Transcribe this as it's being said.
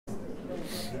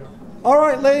All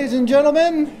right, ladies and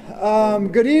gentlemen,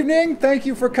 good evening. Thank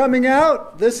you for coming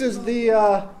out. This is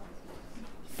the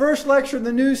first lecture in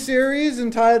the new series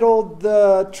entitled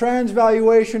The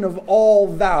Transvaluation of All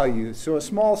Values. So a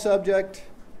small subject,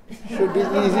 should be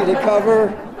easy to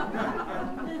cover.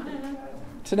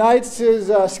 Tonight's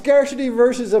is scarcity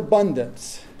versus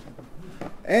abundance.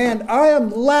 And I am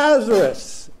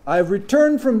Lazarus. I have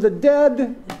returned from the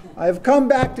dead. I have come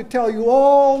back to tell you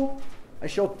all. I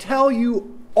shall tell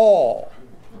you all.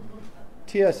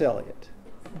 T.S. Eliot.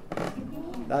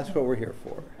 That's what we're here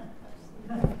for.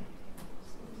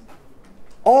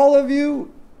 All of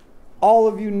you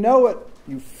know it,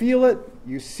 you feel it,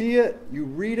 you see it, you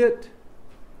read it.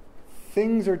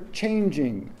 Things are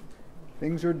changing.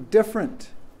 Things are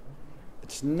different.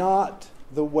 It's not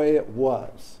the way it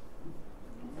was.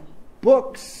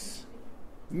 Books,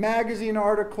 magazine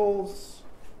articles,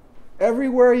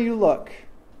 everywhere you look.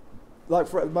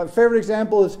 My favorite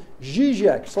example is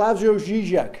Zizek, Slavoj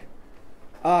Zizek,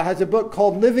 has a book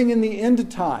called Living in the End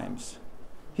Times.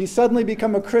 He's suddenly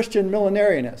become a Christian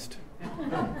millenarianist.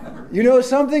 You know,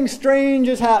 something strange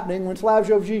is happening when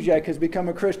Slavoj Zizek has become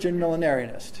a Christian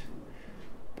millenarianist.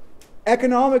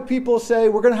 Economic people say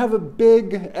we're going to have a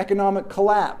big economic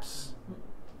collapse.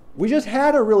 We just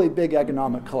had a really big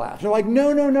economic collapse. They're like,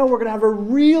 no, we're going to have a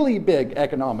really big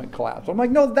economic collapse. I'm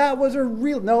like, no, that was a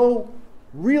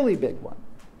really big one.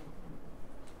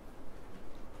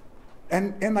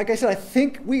 And like I said, I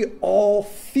think we all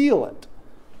feel it.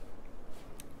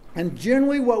 And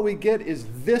generally what we get is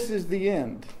this is the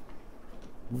end.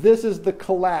 This is the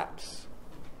collapse.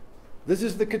 This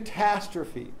is the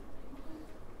catastrophe.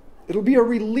 It'll be a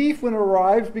relief when it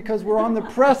arrives because we're on the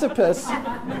precipice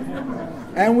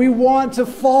and we want to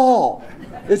fall.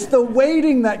 It's the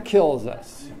waiting that kills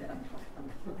us.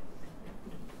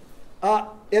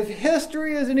 If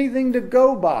history is anything to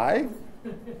go by,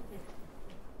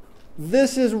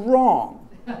 this is wrong.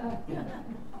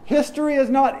 History has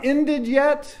not ended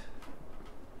yet.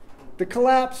 The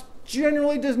collapse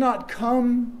generally does not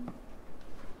come.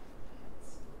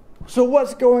 So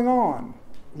what's going on?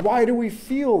 Why do we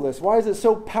feel this? Why is it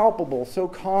so palpable, so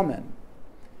common?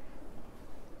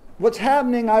 What's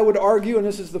happening, I would argue, and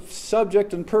this is the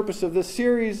subject and purpose of this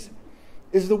series,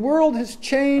 is the world has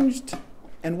changed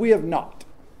and we have not.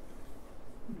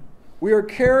 We are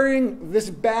carrying this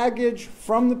baggage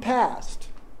from the past,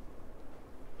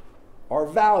 our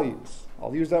values.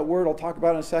 I'll use that word, I'll talk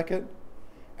about it in a second.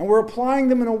 And we're applying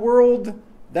them in a world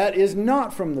that is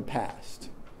not from the past.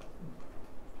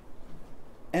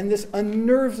 And this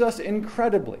unnerves us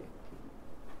incredibly.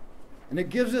 And it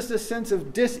gives us a sense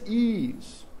of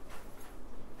dis-ease.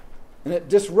 And it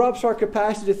disrupts our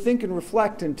capacity to think and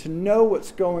reflect and to know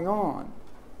what's going on.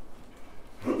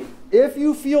 If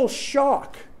you feel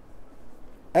shock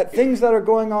at things that are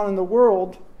going on in the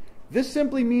world, this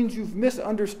simply means you've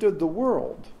misunderstood the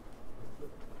world.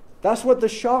 That's what the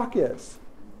shock is.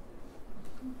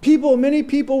 Many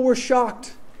people were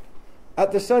shocked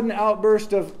at the sudden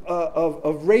outburst of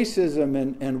racism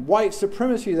and white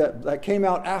supremacy that came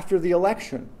out after the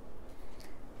election.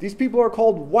 These people are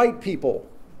called white people.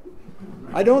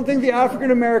 I don't think the African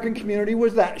American community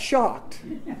was that shocked.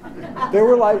 They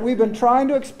were like, we've been trying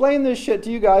to explain this shit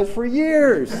to you guys for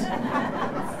years.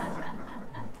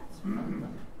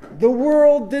 The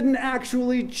world didn't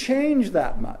actually change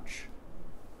that much.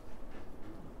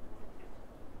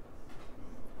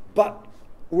 But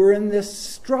we're in this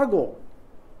struggle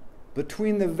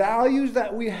between the values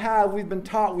that we have, we've been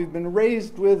taught, we've been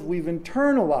raised with, we've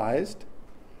internalized,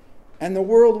 and the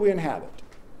world we inhabit.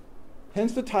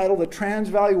 Hence the title, The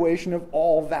Transvaluation of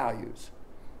All Values.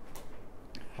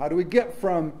 How do we get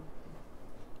from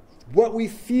what we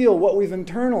feel, what we've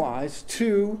internalized,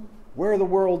 to where the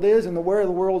world is and where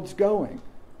the world's going?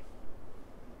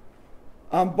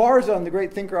 Barzun, the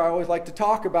great thinker I always like to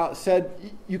talk about,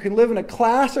 said you can live in a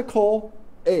classical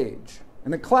age.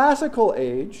 In a classical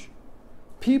age,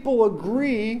 people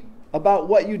agree about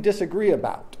what you disagree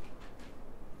about.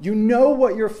 You know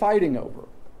what you're fighting over.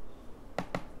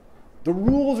 The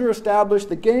rules are established,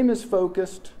 the game is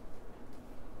focused.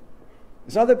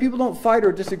 It's not that people don't fight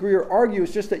or disagree or argue,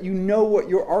 it's just that you know what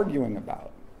you're arguing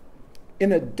about.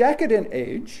 In a decadent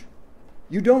age,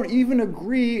 you don't even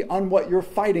agree on what you're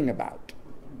fighting about.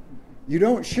 You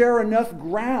don't share enough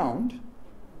ground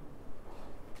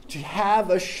to have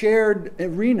a shared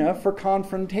arena for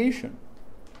confrontation.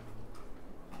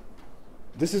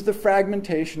 This is the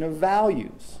fragmentation of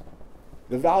values.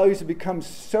 The values have become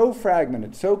so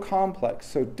fragmented, so complex,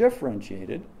 so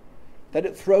differentiated, that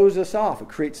it throws us off. It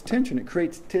creates tension. It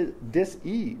creates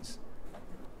dis-ease.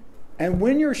 And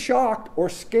when you're shocked or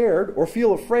scared or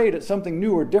feel afraid at something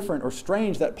new or different or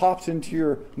strange that pops into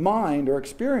your mind or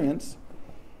experience,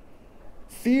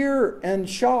 fear and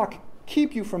shock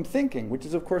keep you from thinking, which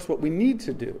is, of course, what we need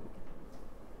to do.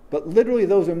 But literally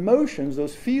those emotions,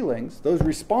 those feelings, those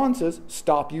responses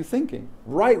stop you thinking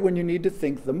right when you need to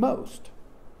think the most.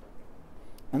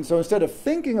 And so instead of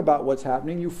thinking about what's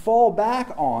happening, you fall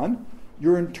back on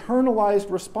your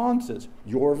internalized responses,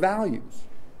 your values.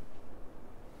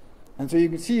 And so you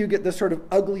can see you get this sort of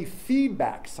ugly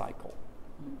feedback cycle.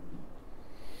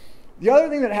 The other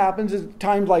thing that happens is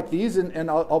times like these, and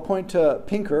I'll point to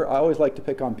Pinker. I always like to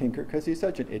pick on Pinker because he's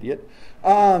such an idiot.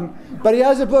 But he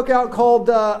has a book out called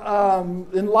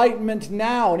Enlightenment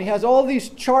Now, and he has all these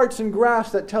charts and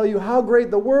graphs that tell you how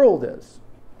great the world is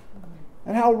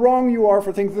and how wrong you are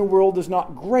for thinking the world is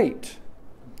not great.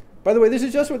 By the way, this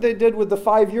is just what they did with the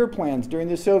 5-year plans during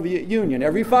the Soviet Union.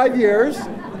 Every 5 years,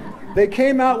 they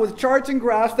came out with charts and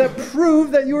graphs that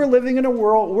proved that you were living in a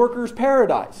worker's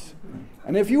paradise.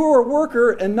 And if you were a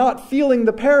worker and not feeling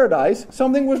the paradise,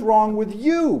 something was wrong with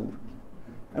you.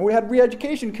 And we had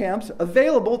re-education camps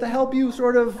available to help you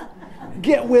sort of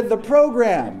get with the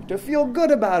program, to feel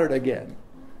good about it again.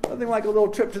 Something like a little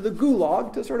trip to the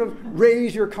gulag to sort of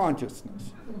raise your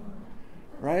consciousness.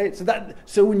 Right?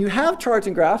 So when you have charts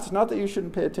and graphs, it's not that you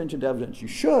shouldn't pay attention to evidence. You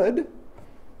should.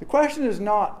 The question is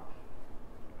not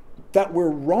that we're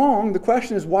wrong. The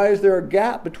question is, why is there a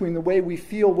gap between the way we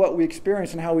feel, what we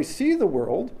experience, and how we see the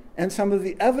world, and some of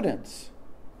the evidence?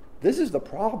 This is the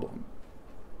problem.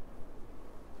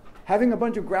 Having a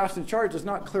bunch of graphs and charts does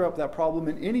not clear up that problem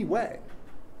in any way.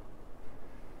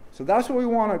 So that's what we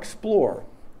want to explore.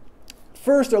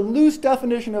 First, a loose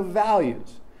definition of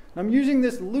values. I'm using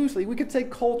this loosely. We could say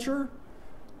culture.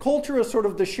 Culture is sort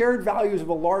of the shared values of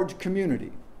a large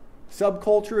community.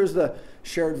 Subculture is the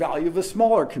shared value of a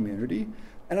smaller community.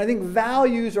 And I think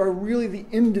values are really the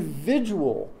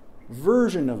individual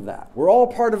version of that. We're all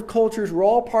part of cultures. We're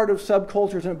all part of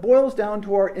subcultures. And it boils down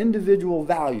to our individual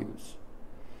values.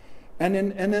 And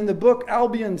in the book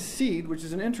Albion Seed, which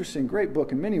is an interesting, great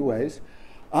book in many ways,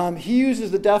 he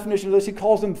uses the definition of this. He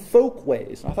calls them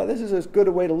folkways. I thought this is as good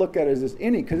a way to look at it as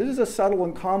any, because it is a subtle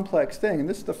and complex thing. And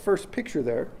this is the first picture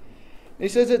there. He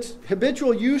says it's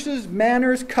habitual uses,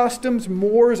 manners, customs,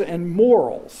 mores, and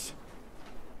morals.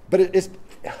 But it's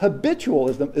habitual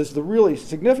is the really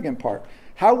significant part.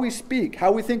 How we speak,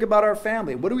 how we think about our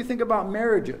family. What do we think about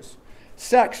marriages?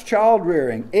 Sex, child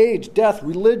rearing, age, death,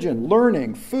 religion,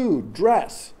 learning, food,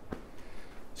 dress.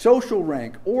 Social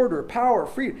rank, order, power,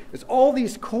 freedom. It's all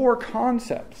these core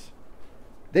concepts.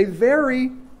 They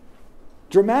vary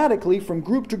dramatically from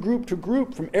group to group to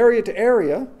group, from area to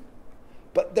area,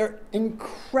 but they're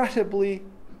incredibly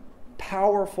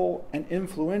powerful and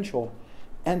influential.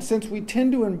 And since we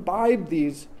tend to imbibe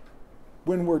these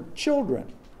when we're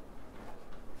children,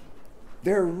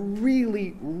 they're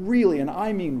really, really, and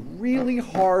I mean really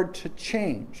hard to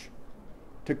change,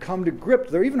 to come to grips.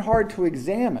 They're even hard to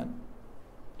examine.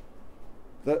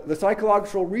 The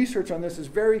psychological research on this is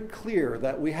very clear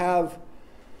that we have,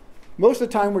 most of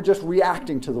the time we're just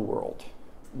reacting to the world.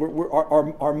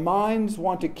 Our minds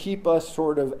want to keep us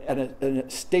sort of at a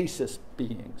stasis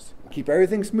beings. Keep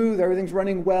everything smooth, everything's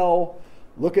running well,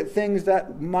 look at things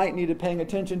that might need paying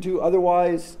attention to,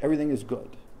 otherwise everything is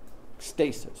good.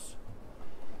 Stasis.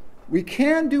 We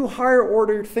can do higher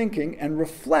order thinking and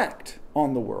reflect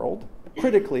on the world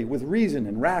critically with reason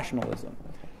and rationalism.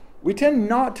 We tend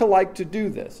not to like to do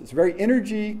this. It's very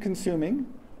energy consuming,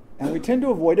 and we tend to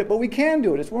avoid it, but we can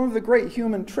do it. It's one of the great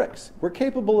human tricks. We're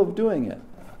capable of doing it.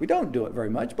 We don't do it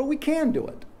very much, but we can do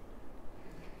it.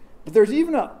 But there's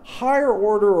even a higher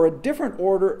order or a different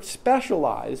order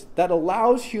specialized that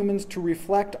allows humans to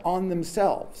reflect on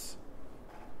themselves.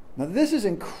 Now, this is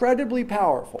incredibly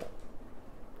powerful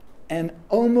and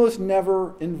almost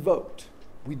never invoked.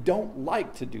 We don't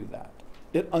like to do that.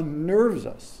 It unnerves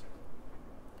us.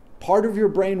 Part of your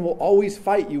brain will always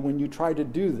fight you when you try to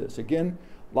do this. Again,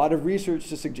 a lot of research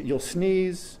to suggest you'll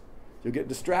sneeze, you'll get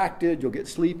distracted, you'll get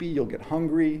sleepy, you'll get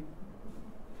hungry,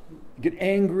 you get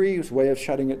angry, it's a way of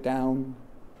shutting it down.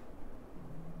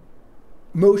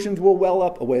 Emotions will well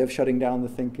up, a way of shutting down the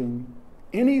thinking.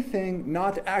 Anything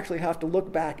not to actually have to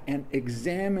look back and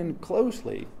examine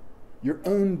closely your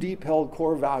own deep-held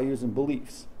core values and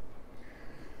beliefs.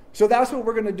 So that's what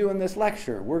we're going to do in this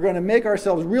lecture. We're going to make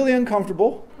ourselves really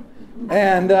uncomfortable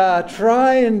and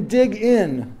try and dig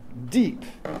in deep.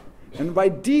 And by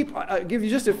deep, I'll give you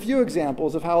just a few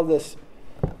examples of how this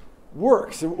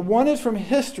works. One is from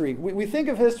history. We think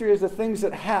of history as the things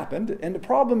that happened, and the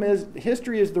problem is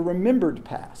history is the remembered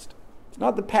past. It's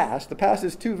not the past. The past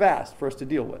is too vast for us to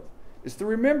deal with. It's the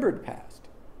remembered past.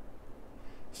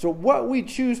 So what we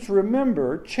choose to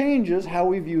remember changes how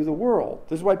we view the world.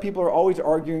 This is why people are always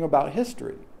arguing about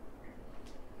history.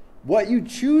 What you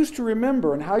choose to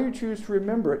remember and how you choose to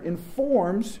remember it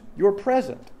informs your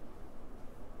present.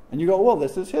 And you go, well,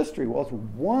 this is history. Well,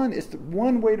 it's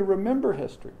one way to remember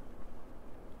history.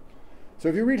 So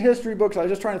if you read history books, I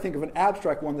was just trying to think of an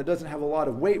abstract one that doesn't have a lot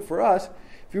of weight for us.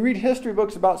 If you read history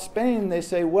books about Spain, they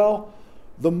say, well,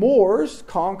 the Moors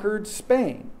conquered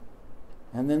Spain.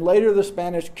 And then later the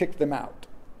Spanish kicked them out.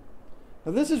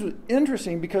 Now this is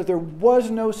interesting because there was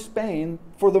no Spain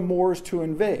for the Moors to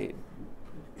invade.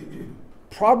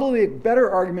 Probably a better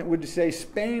argument would say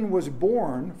Spain was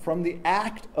born from the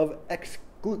act of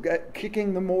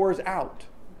kicking the Moors out.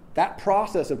 That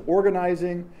process of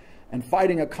organizing and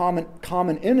fighting a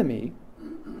common enemy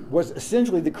was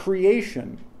essentially the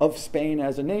creation of Spain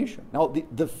as a nation. Now,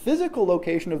 the physical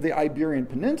location of the Iberian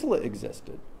Peninsula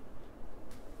existed,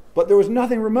 but there was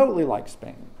nothing remotely like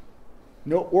Spain.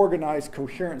 No organized,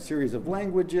 coherent series of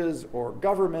languages or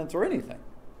governments or anything.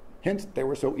 Hence, they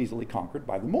were so easily conquered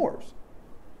by the Moors.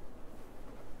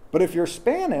 But if you're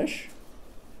Spanish,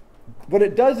 what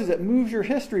it does is it moves your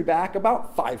history back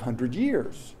about 500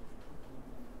 years.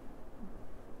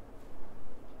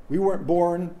 We weren't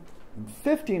born in the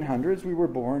 1500s, we were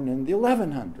born in the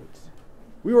 1100s.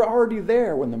 We were already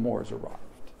there when the Moors arrived.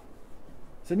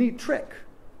 It's a neat trick.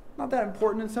 Not that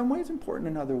important in some ways, important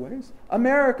in other ways.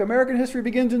 American history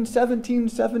begins in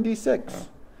 1776.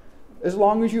 As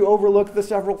long as you overlook the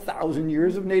several thousand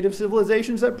years of native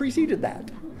civilizations that preceded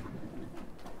that.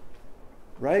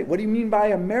 Right? What do you mean by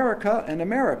America and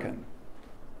American?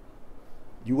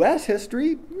 U.S.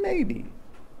 history? Maybe.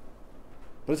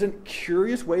 But it's a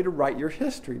curious way to write your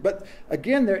history. But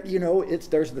again,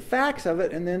 there's the facts of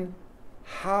it and then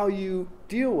how you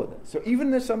deal with it. So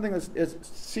even if something is as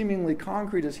seemingly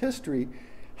concrete as history,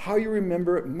 how you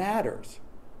remember it matters.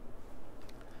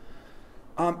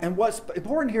 And what's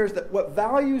important here is that what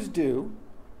values do,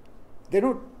 they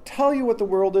don't tell you what the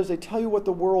world is, they tell you what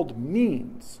the world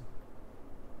means.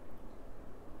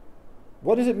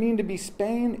 What does it mean to be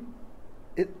Spain?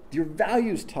 Your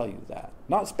values tell you that,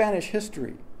 not Spanish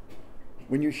history.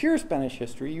 When you hear Spanish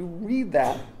history, you read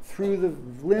that through the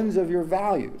lens of your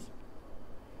values.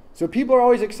 So people are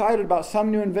always excited about some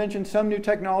new invention, some new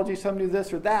technology, some new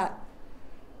this or that.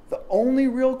 The only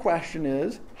real question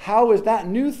is, how is that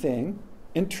new thing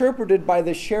interpreted by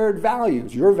the shared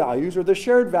values, your values, or the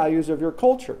shared values of your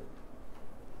culture?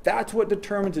 That's what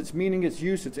determines its meaning, its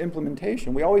use, its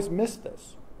implementation. We always miss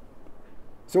this.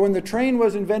 So when the train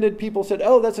was invented, people said,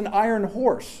 oh, that's an iron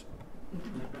horse.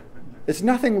 It's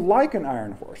nothing like an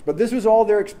iron horse, but this was all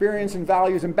their experience and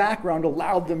values and background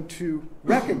allowed them to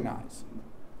recognize.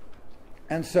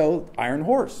 And so, iron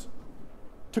horse.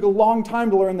 Took a long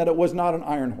time to learn that it was not an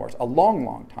iron horse. A long,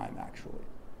 long time, actually.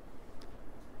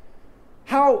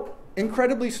 How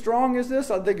incredibly strong is this?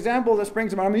 The example that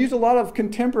springs to mind, I'm going to use a lot of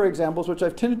contemporary examples, which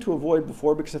I've tended to avoid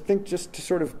before because I think just to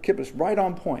sort of keep us right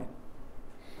on point.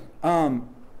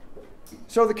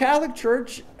 So the Catholic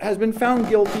Church has been found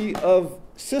guilty of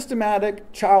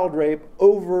systematic child rape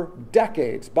over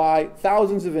decades by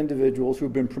thousands of individuals who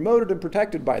have been promoted and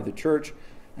protected by the Church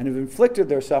and have inflicted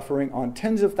their suffering on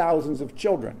tens of thousands of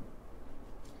children.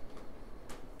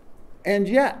 And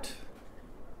yet,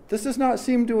 this does not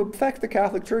seem to affect the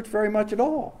Catholic Church very much at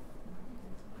all.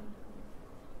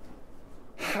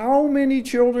 How many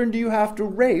children do you have to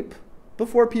rape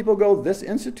before people go, this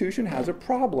institution has a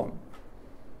problem?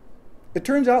 It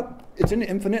turns out it's an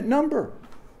infinite number.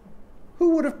 Who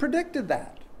would have predicted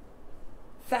that?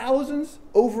 Thousands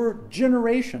over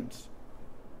generations.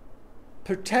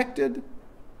 Protected,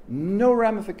 no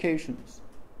ramifications.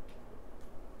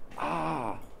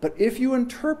 But if you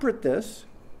interpret this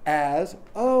as,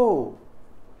 oh,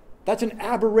 that's an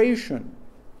aberration,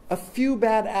 a few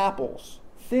bad apples,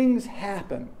 things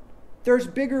happen, there's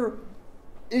bigger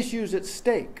issues at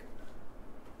stake,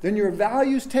 then your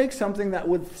values take something that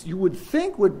you would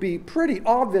think would be pretty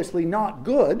obviously not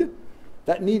good,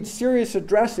 that needs serious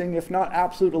addressing, if not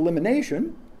absolute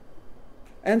elimination,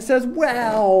 and says,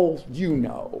 well, you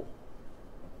know.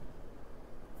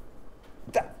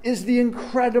 That is the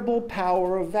incredible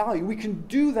power of value. We can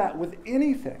do that with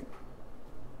anything.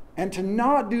 And to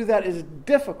not do that is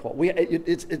difficult.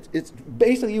 It's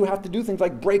basically you have to do things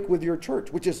like break with your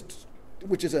church, which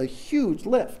is a huge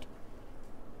lift.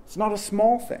 It's not a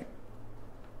small thing.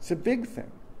 It's a big thing.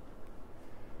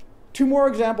 Two more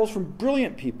examples from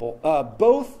brilliant people.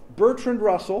 Both Bertrand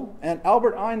Russell and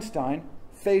Albert Einstein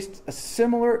faced a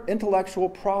similar intellectual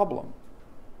problem.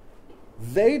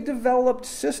 They developed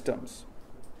systems,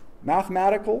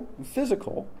 mathematical and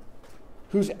physical,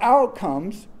 whose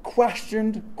outcomes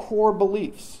questioned core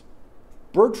beliefs.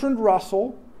 Bertrand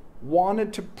Russell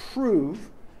wanted to prove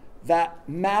that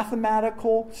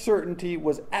mathematical certainty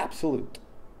was absolute.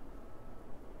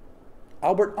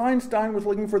 Albert Einstein was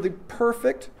looking for the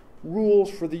perfect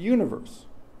rules for the universe.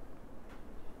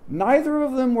 Neither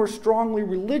of them were strongly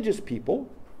religious people.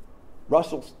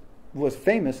 Russell was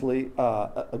famously,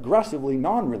 aggressively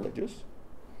non-religious.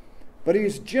 But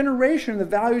his generation, the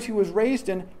values he was raised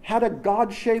in, had a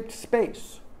God-shaped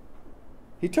space.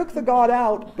 He took the God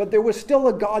out, but there was still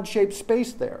a God-shaped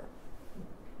space there.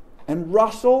 And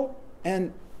Russell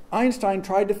and Einstein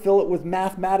tried to fill it with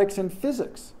mathematics and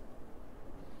physics.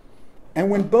 And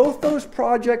when both those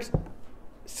projects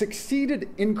succeeded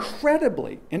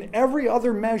incredibly in every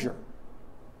other measure,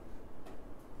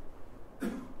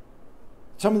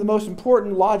 some of the most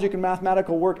important logic and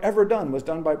mathematical work ever done was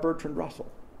done by Bertrand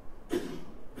Russell,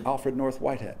 Alfred North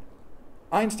Whitehead.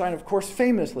 Einstein, of course,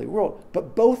 famously wrote,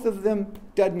 but both of them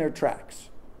dead in their tracks.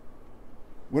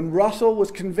 When Russell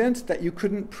was convinced that you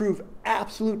couldn't prove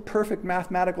absolute perfect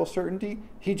mathematical certainty,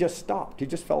 he just stopped. He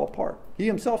just fell apart. He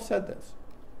himself said this.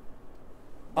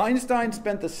 Einstein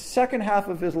spent the second half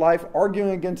of his life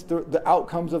arguing against the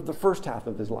outcomes of the first half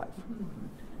of his life.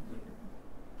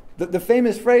 The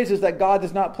famous phrase is that God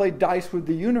does not play dice with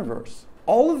the universe.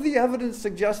 All of the evidence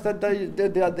suggests that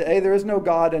there is no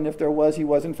God, and if there was, he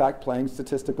was in fact playing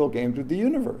statistical games with the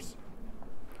universe.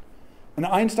 And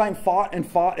Einstein fought and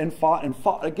fought and fought and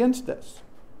fought against this,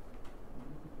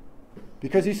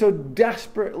 because he so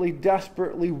desperately,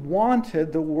 desperately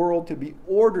wanted the world to be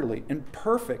orderly and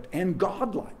perfect and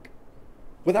godlike.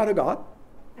 Without a God,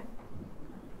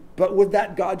 but with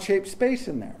that God-shaped space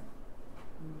in there.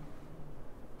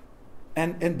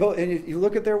 And you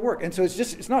look at their work, and so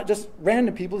it's not just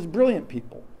random people; it's brilliant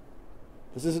people.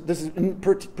 This is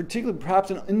particularly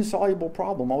perhaps an insoluble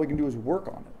problem. All we can do is work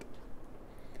on it.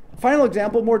 Final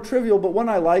example, more trivial, but one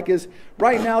I like, is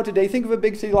right now today. Think of a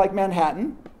big city like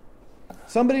Manhattan.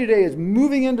 Somebody today is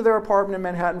moving into their apartment in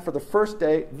Manhattan for the first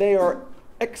day. They are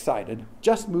excited.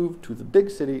 Just moved to the big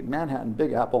city, Manhattan,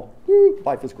 Big Apple. Woo,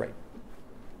 life is great.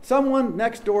 Someone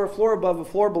next door, a floor above, a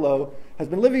floor below, has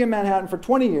been living in Manhattan for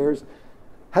 20 years,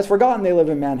 has forgotten they live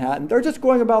in Manhattan. They're just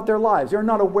going about their lives. They're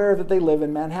not aware that they live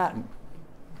in Manhattan.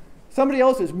 Somebody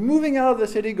else is moving out of the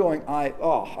city going, I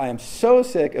am so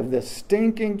sick of this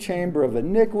stinking chamber of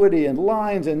iniquity and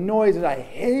lines and noise, and I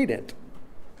hate it.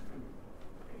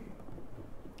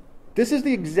 This is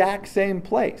the exact same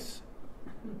place.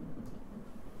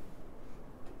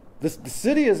 The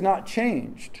city has not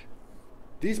changed.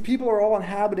 These people are all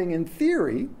inhabiting, in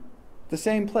theory, the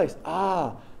same place.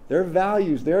 Their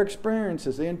values, their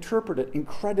experiences, they interpret it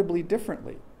incredibly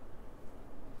differently.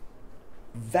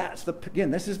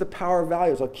 This is the power of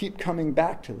values. I'll keep coming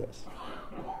back to this.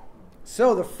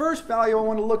 So the first value I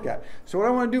want to look at. So what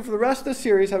I want to do for the rest of the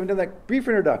series, having done that brief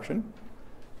introduction,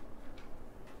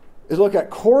 is look at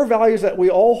core values that we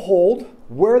all hold,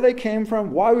 where they came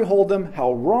from, why we hold them,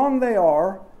 how wrong they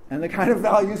are, and the kind of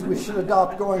values we should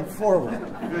adopt going forward.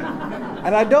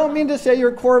 And I don't mean to say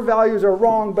your core values are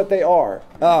wrong, but they are.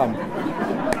 But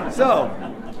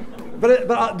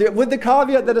with the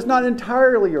caveat that it's not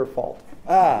entirely your fault.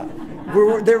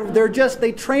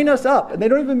 They train us up, and they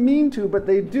don't even mean to, but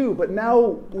they do. But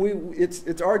now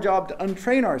it's our job to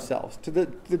untrain ourselves to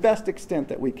the best extent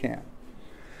that we can.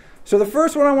 So the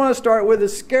first one I want to start with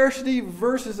is scarcity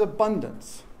versus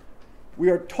abundance. We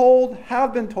are told,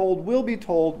 have been told, will be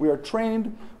told, we are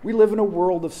trained, we live in a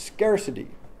world of scarcity.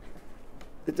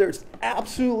 There's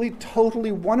absolutely, totally,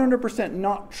 100%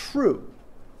 not true.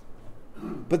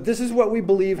 But this is what we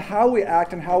believe, how we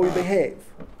act, and how we behave.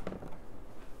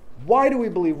 Why do we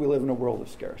believe we live in a world of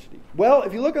scarcity? Well,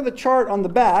 if you look at the chart on the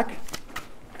back,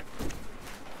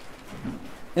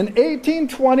 in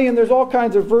 1820, and there's all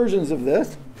kinds of versions of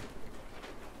this,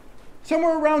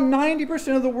 somewhere around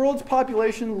 90% of the world's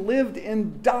population lived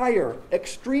in dire,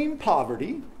 extreme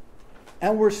poverty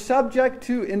and were subject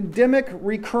to endemic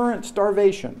recurrent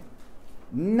starvation.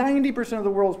 90% of the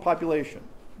world's population.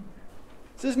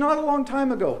 This is not a long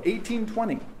time ago,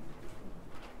 1820.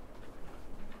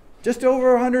 Just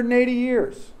over 180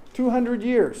 years, 200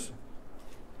 years.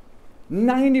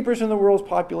 90% of the world's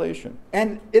population.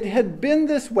 And it had been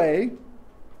this way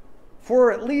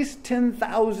for at least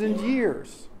 10,000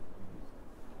 years.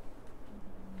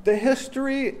 The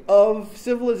history of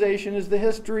civilization is the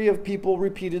history of people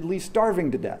repeatedly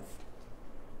starving to death.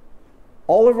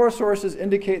 All of our sources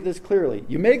indicate this clearly.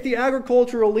 You make the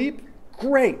agricultural leap,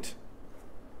 great.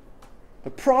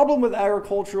 The problem with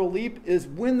agricultural leap is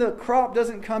when the crop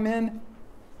doesn't come in,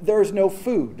 there's no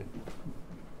food.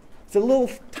 It's a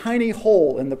little tiny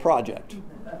hole in the project.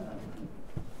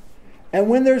 And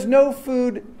when there's no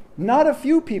food, not a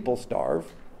few people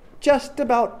starve, just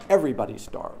about everybody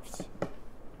starves.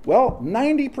 Well,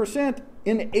 90%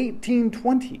 in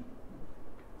 1820.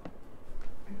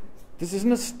 This is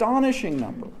an astonishing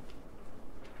number.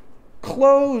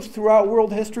 Clothes throughout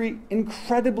world history,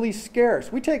 incredibly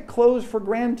scarce. We take clothes for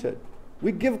granted.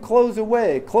 We give clothes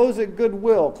away, clothes at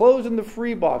Goodwill, clothes in the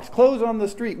free box, clothes on the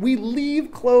street. We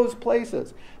leave clothes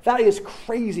places. That is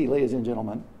crazy, ladies and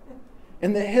gentlemen.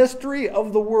 In the history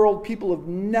of the world, people have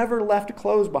never left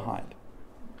clothes behind.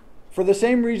 For the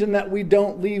same reason that we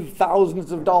don't leave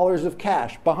thousands of dollars of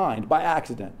cash behind by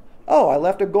accident. Oh, I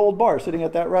left a gold bar sitting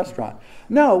at that restaurant.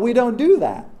 No, we don't do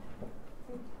that.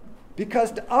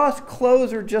 Because to us,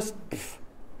 clothes are just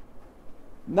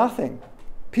nothing.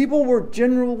 People were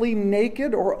generally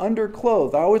naked or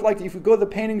underclothed. I always like, if you go to the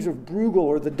paintings of Bruegel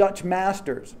or the Dutch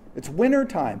masters, it's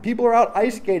wintertime. People are out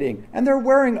ice skating, and they're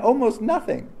wearing almost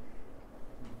nothing.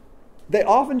 They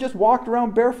often just walked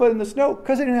around barefoot in the snow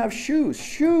because they didn't have shoes.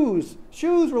 Shoes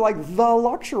were like the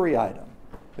luxury item.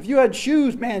 If you had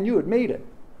shoes, man, you had made it.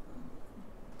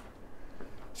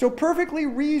 So perfectly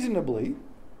reasonably,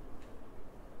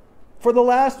 for the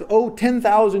last,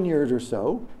 10,000 years or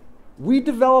so, we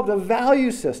developed a value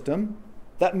system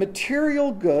that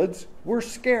material goods were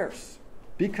scarce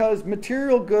because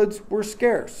material goods were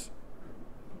scarce.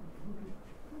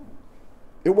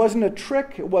 It wasn't a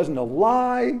trick. It wasn't a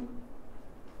lie.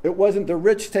 It wasn't the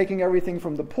rich taking everything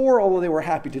from the poor, although they were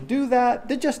happy to do that.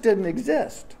 They just didn't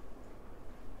exist.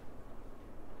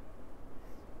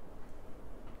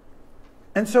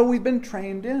 And so we've been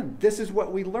trained in. This is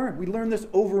what we learned. We learned this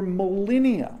over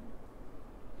millennia.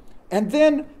 And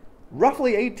then,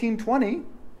 roughly 1820,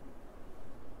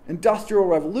 Industrial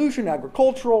Revolution,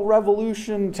 Agricultural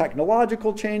Revolution,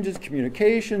 technological changes,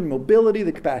 communication, mobility,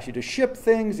 the capacity to ship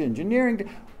things, engineering,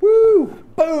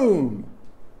 boom!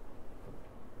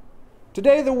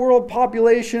 Today, the world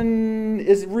population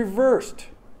is reversed.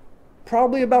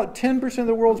 Probably about 10% of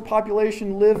the world's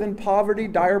population live in poverty,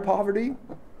 dire poverty.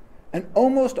 And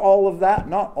almost all of that,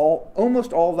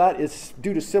 almost all of that is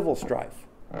due to civil strife.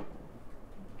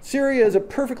 Syria is a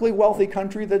perfectly wealthy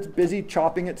country that's busy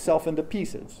chopping itself into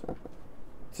pieces.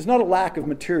 This is not a lack of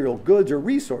material goods or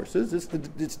resources. It's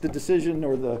the decision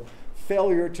or the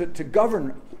failure to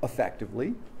govern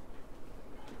effectively.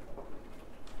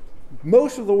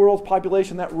 Most of the world's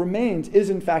population that remains is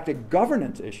in fact a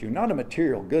governance issue, not a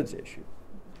material goods issue.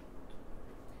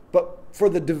 But for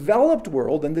the developed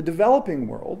world and the developing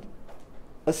world,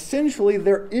 essentially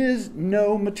there is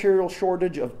no material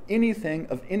shortage of anything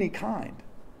of any kind.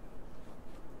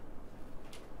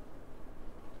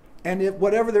 And if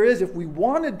whatever there is, if we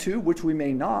wanted to, which we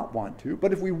may not want to,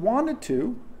 but if we wanted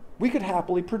to, we could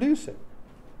happily produce it.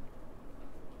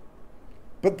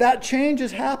 But that change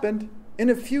has happened in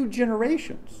a few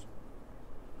generations,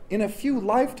 in a few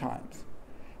lifetimes.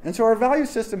 And so our value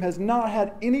system has not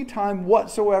had any time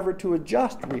whatsoever to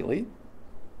adjust, really,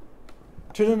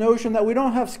 to the notion that we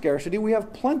don't have scarcity, we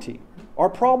have plenty. Our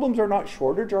problems are not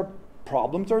shortage, our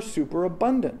problems are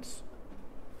superabundance.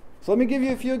 So let me give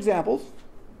you a few examples.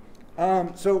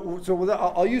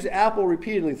 I'll use Apple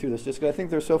repeatedly through this just because I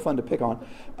think they're so fun to pick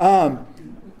on.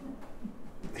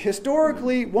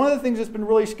 Historically, one of the things that's been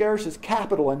really scarce is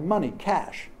capital and money,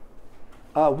 cash.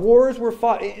 Wars were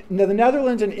fought. The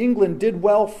Netherlands and England did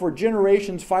well for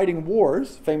generations fighting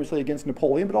wars, famously against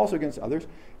Napoleon, but also against others,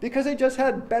 because they just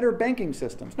had better banking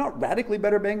systems. Not radically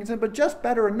better banking systems, but just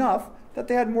better enough that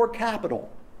they had more capital.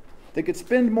 They could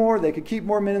spend more, they could keep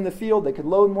more men in the field, they could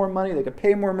loan more money, they could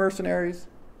pay more mercenaries.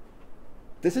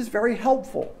 This is very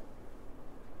helpful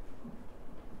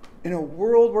in a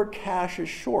world where cash is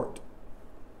short.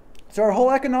 So our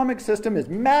whole economic system is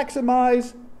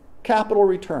maximize capital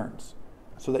returns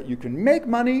so that you can make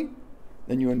money,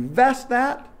 then you invest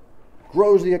that,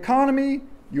 grows the economy,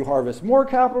 you harvest more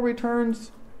capital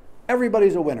returns,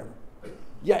 everybody's a winner.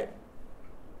 Yay.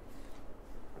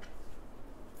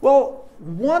 Well,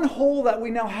 one hole that we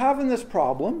now have in this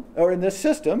problem, or in this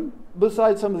system,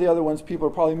 besides some of the other ones people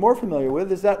are probably more familiar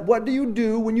with, is that what do you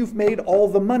do when you've made all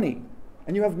the money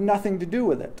and you have nothing to do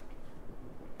with it?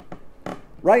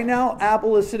 Right now,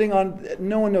 Apple is sitting on,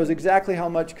 no one knows exactly how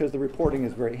much because the reporting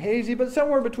is very hazy, but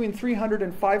somewhere between $300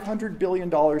 and $500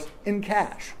 billion in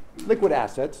cash, liquid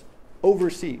assets,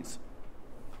 overseas.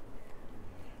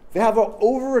 They have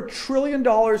over $1 trillion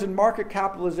in market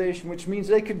capitalization, which means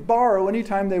they could borrow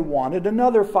anytime they wanted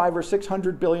another $500 or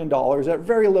 $600 billion at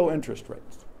very low interest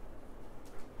rates.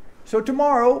 So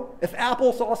tomorrow, if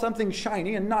Apple saw something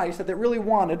shiny and nice that they really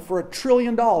wanted for $1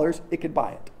 trillion, it could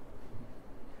buy it.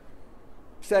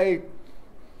 say,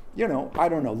 I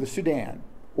don't know, the Sudan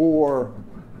or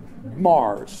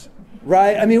Mars,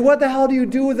 right? I mean, what the hell do you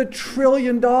do with $1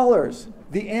 trillion?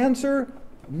 The answer,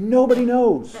 nobody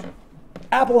knows.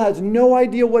 Apple has no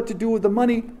idea what to do with the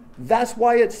money. That's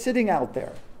why it's sitting out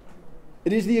there.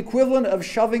 It is the equivalent of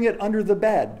shoving it under the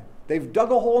bed. They've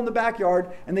dug a hole in the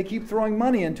backyard and they keep throwing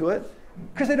money into it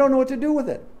because they don't know what to do with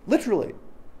it, literally.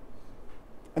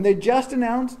 And they just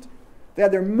announced they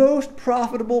had their most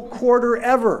profitable quarter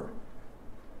ever.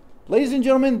 Ladies and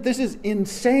gentlemen, this is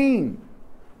insane.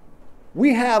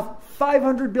 We have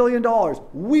 $500 billion.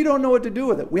 We don't know what to do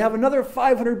with it. We have another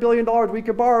 $500 billion we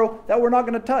could borrow that we're not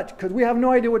going to touch because we have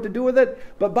no idea what to do with it.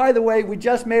 But by the way, we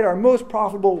just made our most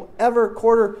profitable ever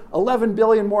quarter, $11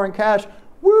 billion more in cash.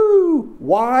 Woo!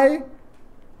 Why?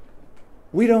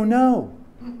 We don't know.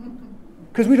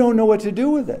 Because we don't know what to do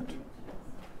with it.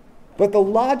 But the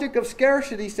logic of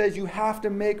scarcity says you have to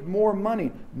make more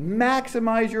money.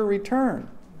 Maximize your return.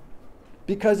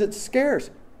 Because it's scarce.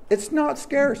 It's not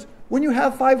scarce. When you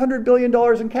have $500 billion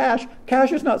in cash,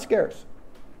 cash is not scarce.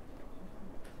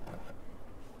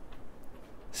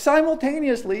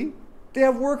 Simultaneously, they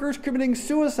have workers committing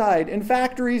suicide in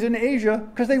factories in Asia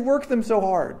because they work them so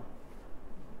hard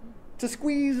to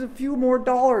squeeze a few more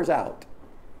dollars out.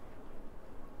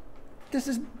 This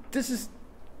is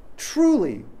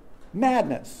truly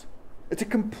madness. It's a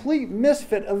complete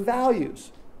misfit of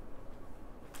values.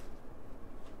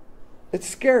 It's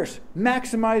scarce.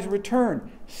 Maximize return.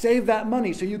 Save that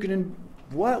money so you can...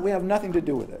 What? We have nothing to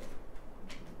do with it.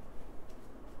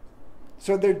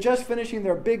 So they're just finishing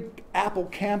their big Apple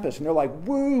campus, and they're like,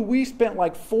 woo, we spent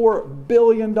like $4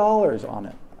 billion on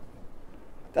it.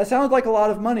 That sounds like a lot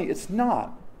of money. It's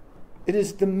not. It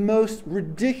is the most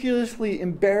ridiculously,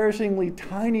 embarrassingly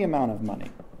tiny amount of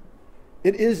money.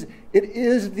 It is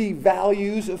the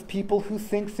values of people who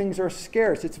think things are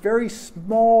scarce. It's very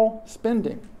small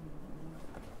spending.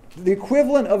 The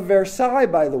equivalent of Versailles,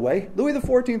 by the way, Louis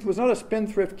XIV was not a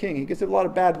spendthrift king. He gets a lot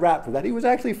of bad rap for that. He was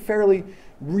actually fairly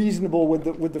reasonable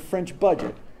with the French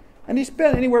budget. And he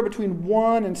spent anywhere between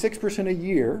 1% and 6% a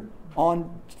year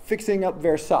on fixing up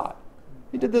Versailles.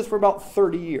 He did this for about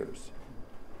 30 years.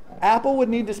 Apple would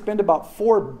need to spend about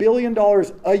 $4 billion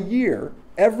a year,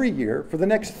 every year, for the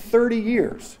next 30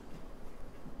 years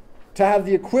to have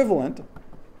the equivalent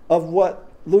of what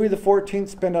Louis XIV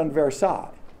spent on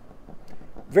Versailles.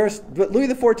 But Louis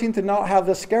XIV did not have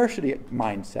the scarcity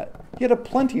mindset. He had a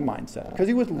plenty mindset because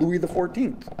he was Louis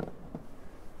XIV.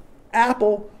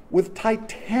 Apple, with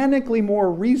titanically more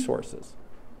resources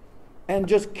and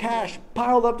just cash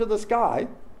piled up to the sky,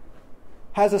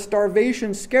 has a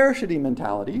starvation scarcity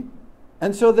mentality,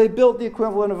 and so they built the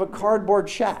equivalent of a cardboard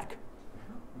shack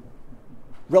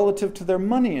relative to their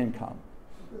money income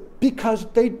because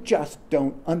they just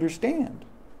don't understand.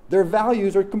 Their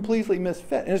values are completely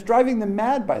misfit. And it's driving them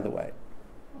mad, by the way.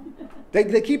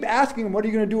 They keep asking them, what are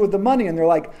you going to do with the money? And they're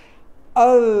like,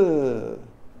 And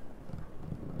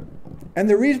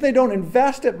the reason they don't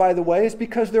invest it, by the way, is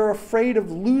because they're afraid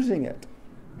of losing it.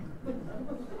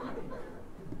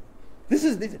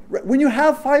 When you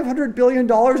have $500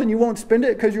 billion and you won't spend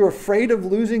it because you're afraid of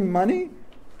losing money,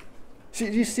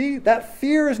 you see, that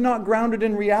fear is not grounded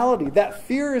in reality. That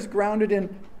fear is grounded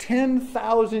in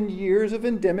 10,000 years of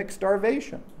endemic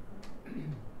starvation.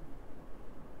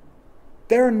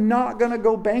 They're not going to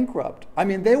go bankrupt. I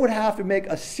mean, they would have to make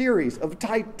a series of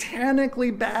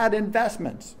titanically bad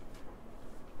investments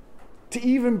to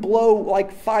even blow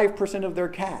like 5% of their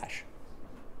cash.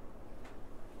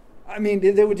 I mean,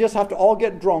 they would just have to all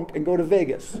get drunk and go to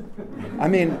Vegas. I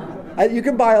mean, you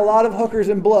can buy a lot of hookers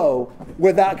and blow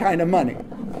with that kind of money,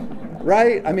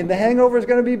 right? I mean, the hangover is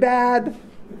going to be bad,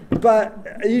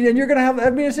 and you're going to have, I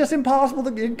mean, it's just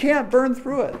impossible. You can't burn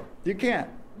through it. You can't.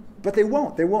 But they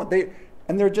won't.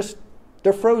 And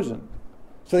they're frozen.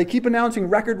 So they keep announcing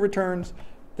record returns.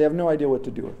 They have no idea what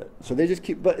to do with it. So they just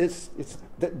keep, but this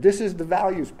is the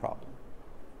values problem.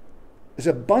 It's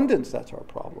abundance that's our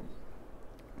problem.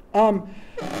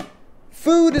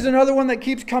 Food is another one that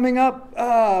keeps coming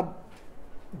up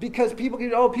because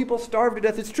people starve to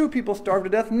death. It's true, people starve to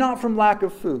death, not from lack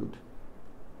of food.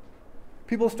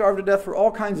 People starve to death for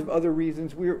all kinds of other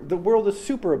reasons. The world is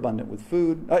super abundant with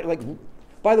food.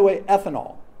 By the way,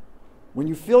 ethanol. When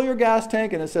you fill your gas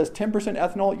tank and it says 10%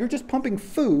 ethanol, you're just pumping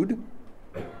food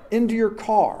into your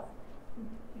car.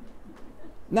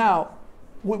 Now,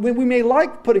 we may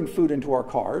like putting food into our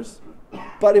cars,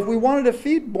 but if we wanted to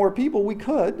feed more people, we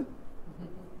could.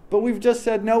 But we've just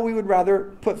said, no, we would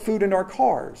rather put food in our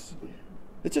cars.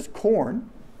 It's just corn.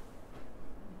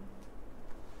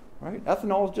 Right?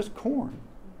 Ethanol is just corn.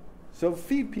 So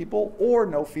feed people or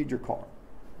no, feed your car.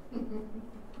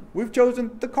 We've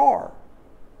chosen the car,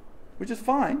 which is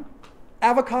fine.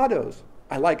 Avocados.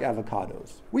 I like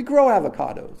avocados. We grow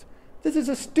avocados. This is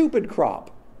a stupid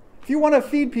crop. If you want to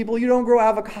feed people, you don't grow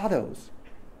avocados.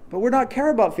 But we're not care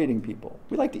about feeding people.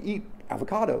 We like to eat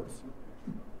avocados.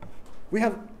 We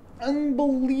have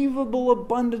unbelievable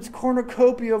abundance,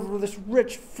 cornucopia of this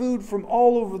rich food from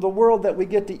all over the world that we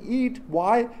get to eat.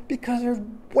 Why? Because there's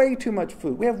way too much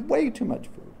food. We have way too much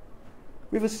food.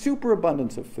 We have a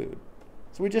superabundance of food.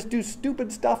 So we just do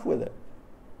stupid stuff with it,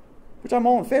 which I'm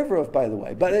all in favor of, by the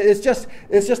way. But it's just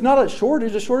not a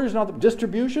shortage. A shortage is not the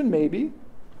distribution, maybe.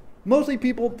 Mostly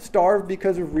people starve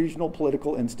because of regional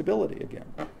political instability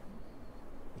again.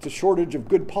 It's a shortage of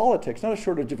good politics, not a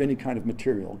shortage of any kind of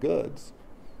material goods.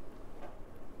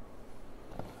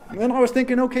 And then I was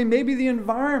thinking, okay, maybe the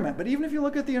environment. But even if you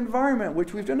look at the environment,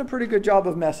 which we've done a pretty good job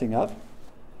of messing up,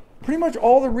 pretty much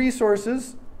all the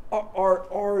resources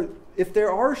are if they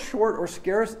are short or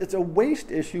scarce, it's a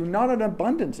waste issue, not an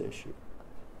abundance issue.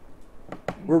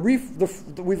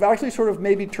 We've actually sort of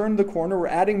maybe turned the corner. We're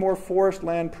adding more forest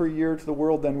land per year to the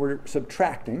world than we're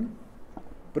subtracting.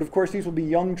 But of course, these will be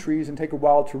young trees and take a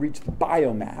while to reach the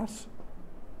biomass.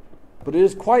 But it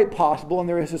is quite possible, and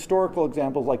there is historical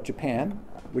examples like Japan,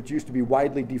 which used to be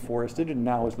widely deforested and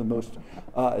now is is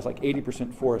like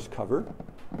 80% forest cover.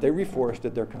 They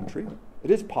reforested their country.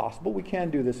 It is possible. We can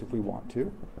do this if we want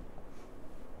to.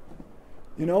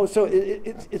 You know, so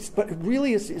but it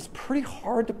really is pretty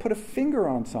hard to put a finger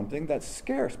on something that's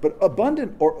scarce. But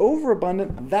abundant or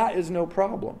overabundant, that is no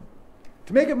problem.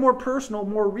 To make it more personal,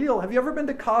 more real, have you ever been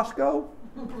to Costco?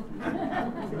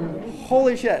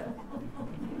 Holy shit.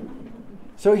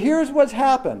 So here's what's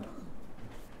happened.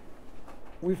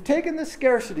 We've taken the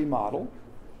scarcity model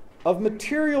of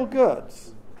material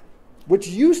goods, which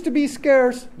used to be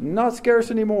scarce, not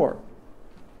scarce anymore.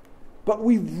 But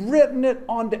we've written it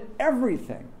onto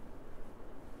everything.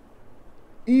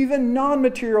 Even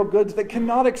non-material goods that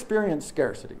cannot experience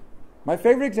scarcity. My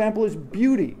favorite example is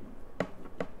beauty.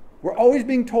 We're always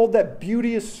being told that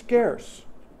beauty is scarce.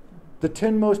 The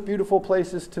 10 most beautiful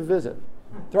places to visit.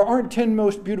 There aren't 10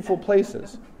 most beautiful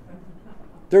places.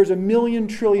 There's a million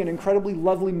trillion incredibly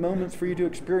lovely moments for you to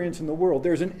experience in the world.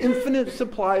 There's an infinite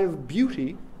supply of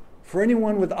beauty for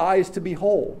anyone with eyes to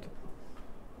behold.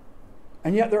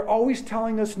 And yet they're always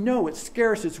telling us, no, it's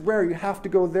scarce, it's rare, you have to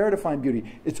go there to find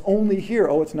beauty. It's only here.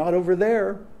 Oh, it's not over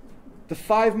there. The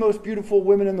 5 most beautiful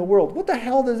women in the world. What the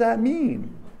hell does that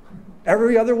mean?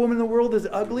 Every other woman in the world is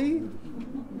ugly?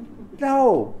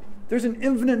 No. There's an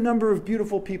infinite number of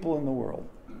beautiful people in the world.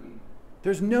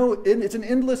 It's an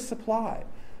endless supply.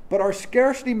 But our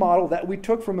scarcity model that we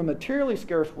took from a materially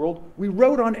scarce world, we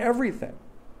wrote on everything.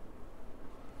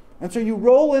 And so you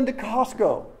roll into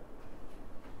Costco.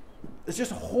 It's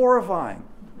just horrifying.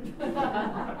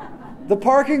 The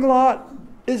parking lot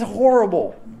is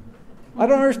horrible. I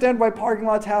don't understand why parking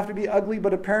lots have to be ugly,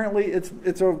 but apparently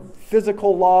it's a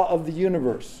physical law of the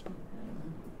universe.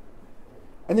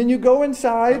 And then you go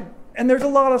inside, and there's a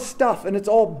lot of stuff, and it's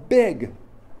all big.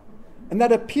 And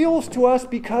that appeals to us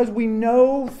because we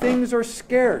know things are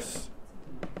scarce.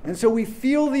 And so we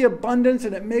feel the abundance,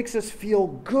 and it makes us feel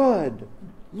good.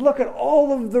 Look at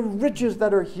all of the riches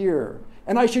that are here.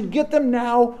 And I should get them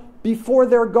now before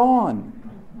they're gone.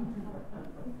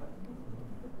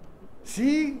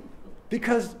 See?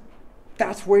 Because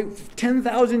that's where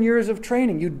 10,000 years of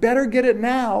training. You'd better get it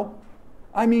now.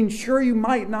 I mean, sure, you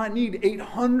might not need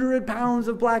 800 pounds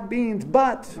of black beans,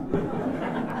 but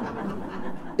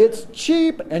it's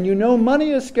cheap, and you know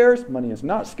money is scarce. Money is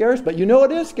not scarce, but you know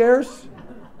it is scarce.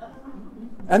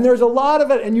 And there's a lot of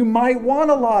it, and you might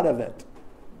want a lot of it.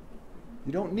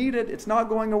 You don't need it. It's not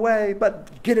going away,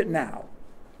 but get it now.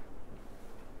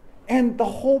 And the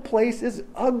whole place is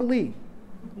ugly.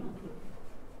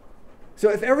 So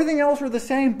if everything else were the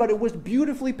same, but it was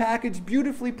beautifully packaged,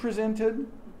 beautifully presented,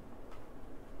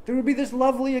 there would be this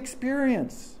lovely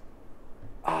experience.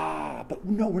 But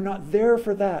no, we're not there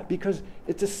for that because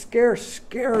it's a scarce,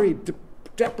 scary,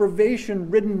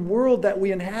 deprivation-ridden world that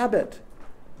we inhabit.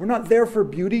 We're not there for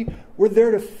beauty. We're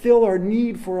there to fill our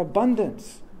need for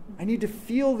abundance. I need to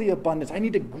feel the abundance. I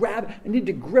need to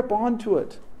grip onto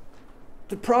it.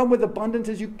 The problem with abundance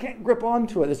is you can't grip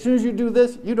onto it. As soon as you do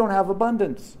this, you don't have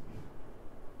abundance.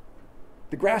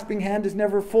 The grasping hand is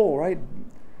never full, right?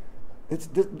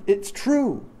 It's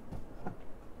true.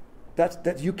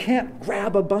 That you can't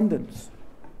grab abundance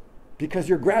because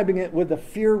you're grabbing it with a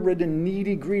fear-ridden,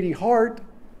 needy, greedy heart,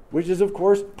 which is, of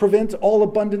course, prevents all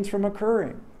abundance from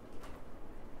occurring.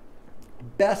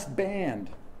 Best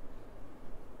band.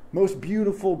 Most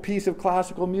beautiful piece of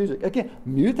classical music. Again,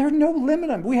 there's no limit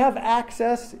on it. We have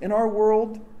access in our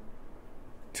world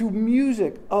to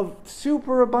music of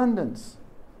superabundance.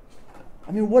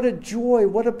 I mean, what a joy,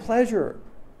 what a pleasure.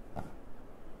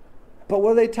 But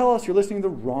what do they tell us? You're listening to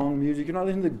the wrong music. You're not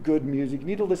listening to good music. You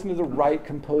need to listen to the right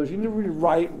composer. You need to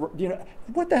rewrite,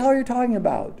 what the hell are you talking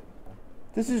about?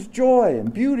 This is joy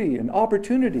and beauty and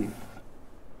opportunity.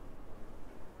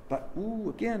 But,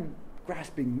 again,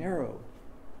 grasping narrow.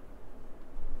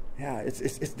 Yeah, it's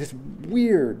this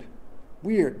weird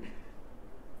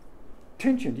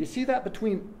tension. Do you see that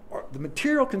between the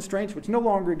material constraints, which no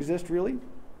longer exist really,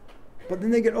 but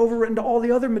then they get overwritten to all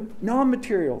the other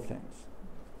non-material things?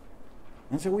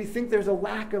 And so we think there's a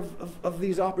lack of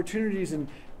these opportunities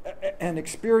and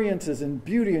experiences and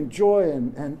beauty and joy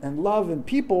and love and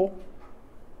people.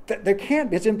 That there can't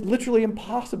be. It's literally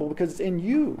impossible because it's in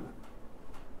you.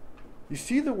 You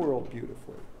see the world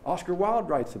beautifully. Oscar Wilde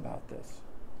writes about this.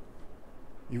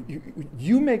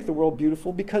 You make the world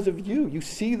beautiful because of you. You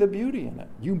see the beauty in it.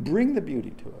 You bring the beauty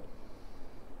to it.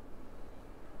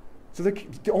 So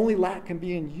the only lack can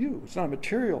be in you. It's not a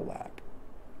material lack.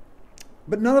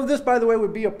 But none of this, by the way,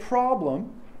 would be a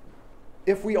problem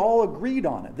if we all agreed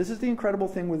on it. This is the incredible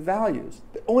thing with values.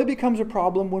 It only becomes a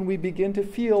problem when we begin to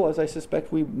feel, as I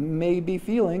suspect we may be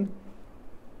feeling,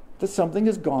 that something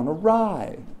has gone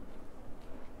awry.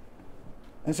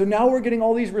 And so now we're getting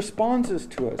all these responses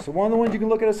to it. So one of the ones you can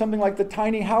look at is something like the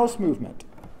tiny house movement.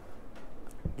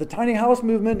 The tiny house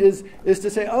movement is to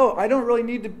say, I don't really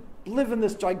need to live in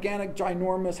this gigantic,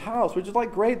 ginormous house, which is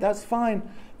like, great, that's fine.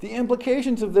 The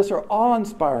implications of this are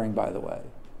awe-inspiring, by the way.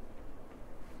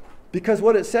 Because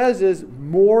what it says is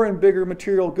more and bigger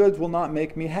material goods will not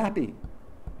make me happy,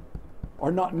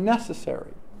 are not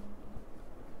necessary.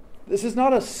 This is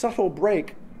not a subtle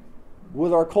break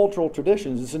with our cultural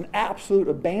traditions. It's an absolute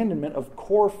abandonment of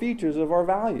core features of our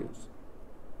values.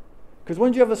 Because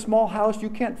once you have a small house, you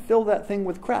can't fill that thing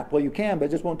with crap. Well, you can, but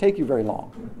it just won't take you very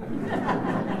long.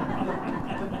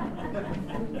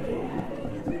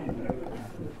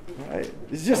 Right?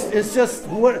 It's just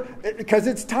because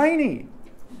it's tiny.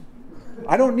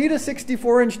 I don't need a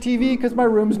 64-inch TV because my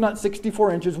room's not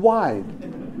 64 inches wide.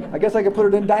 I guess I could put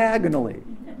it in diagonally.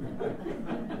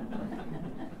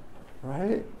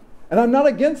 Right? And I'm not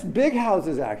against big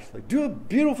houses, actually. Do a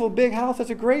beautiful big house, that's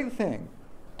a great thing.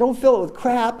 Don't fill it with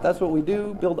crap, that's what we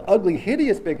do. Build ugly,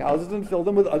 hideous big houses and fill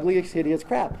them with ugly, hideous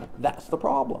crap. That's the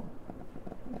problem.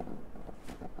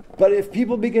 But if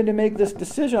people begin to make this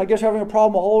decision, I guess you're having a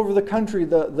problem all over the country. I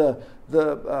don't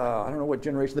know what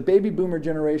generation, the baby boomer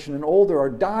generation and older are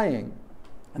dying.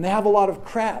 And they have a lot of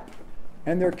crap.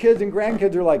 And their kids and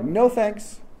grandkids are like, no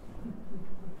thanks.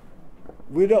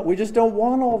 We just don't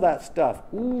want all that stuff.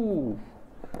 Ooh.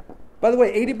 By the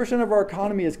way, 80% of our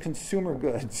economy is consumer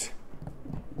goods.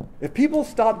 If people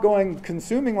stop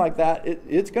consuming like that,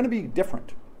 it's going to be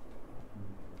different.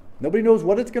 Nobody knows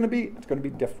what it's going to be. It's going to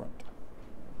be different.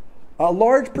 A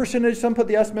large percentage, some put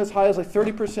the estimate as high as like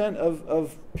 30%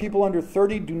 of people under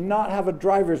 30 do not have a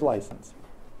driver's license.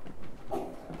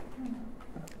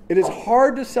 It is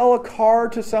hard to sell a car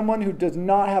to someone who does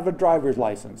not have a driver's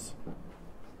license.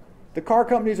 The car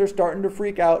companies are starting to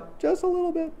freak out just a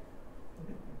little bit.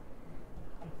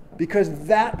 Because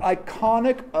that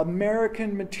iconic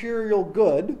American material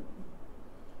good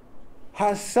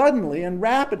has suddenly and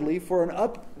rapidly, for an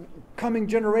upcoming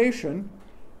generation,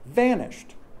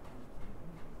 vanished.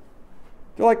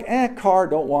 They're like, car,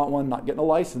 don't want one, not getting a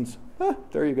license.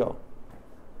 There you go.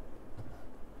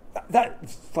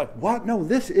 That's like, what? No,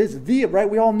 this is right?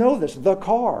 We all know this, the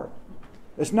car.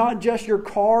 It's not just your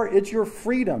car, it's your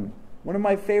freedom. One of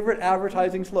my favorite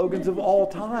advertising slogans of all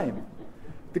time.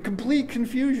 The complete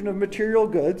confusion of material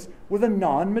goods with a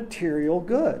non-material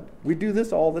good. We do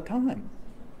this all the time.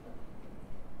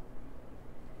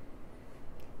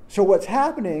 So what's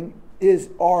happening is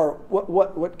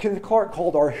what Kenneth Clark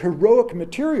called our heroic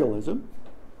materialism,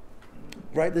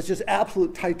 right? This just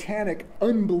absolute titanic,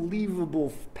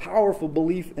 unbelievable, powerful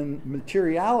belief in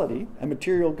materiality and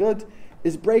material goods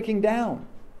is breaking down.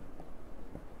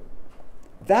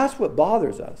 That's what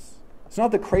bothers us. It's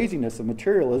not the craziness of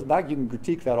materialism. That you can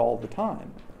critique that all the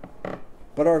time.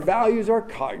 But our values are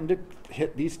starting to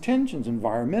hit these tensions,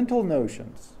 environmental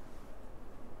notions.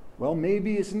 Well,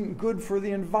 maybe it isn't good for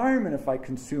the environment if I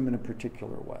consume in a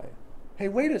particular way. Hey,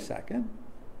 wait a second.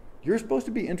 You're supposed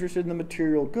to be interested in the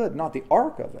material good, not the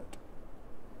arc of it.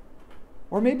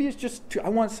 Or maybe it's just, I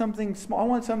want something small. I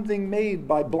want something made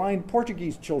by blind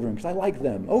Portuguese children because I like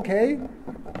them. Okay.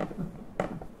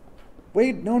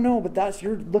 Wait, no, but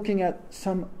you're looking at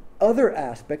some other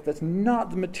aspect that's not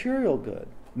the material good,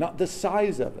 not the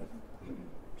size of it,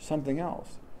 something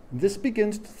else. This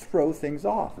begins to throw things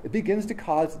off. It begins to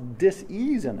cause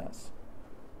dis-ease in us.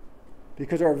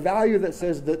 Because our value that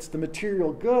says that's the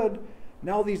material good,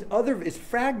 now these other is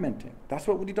fragmenting. That's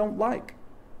what we don't like.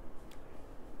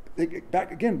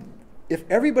 Back again, if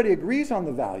everybody agrees on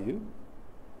the value,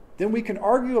 then we can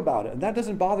argue about it, and that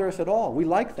doesn't bother us at all. We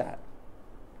like that.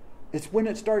 It's when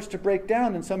it starts to break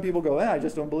down and some people go, I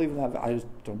just don't believe in that. I just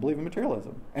don't believe in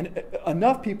materialism. And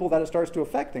enough people that it starts to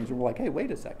affect things, and we're like, hey,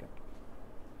 wait a second.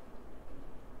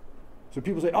 So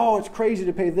people say, it's crazy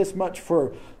to pay this much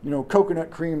for,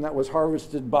 coconut cream that was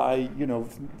harvested by,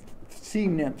 sea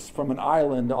nymphs from an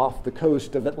island off the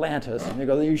coast of Atlantis. And they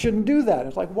go, you shouldn't do that. And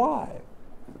it's like, why?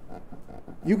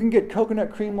 You can get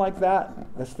coconut cream like that.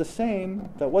 That's the same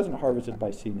that wasn't harvested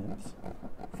by sea nymphs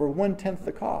for 1/10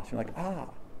 the cost. You're like,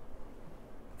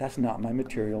 that's not my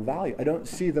material value. I don't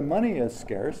see the money as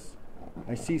scarce.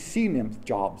 I see sea nymph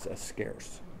jobs as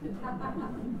scarce.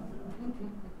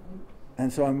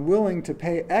 And so I'm willing to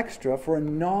pay extra for a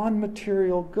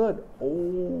non-material good.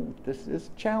 This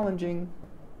is challenging.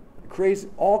 It creates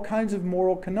all kinds of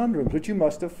moral conundrums, which you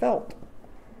must have felt.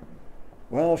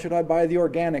 Well, should I buy the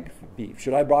organic beef?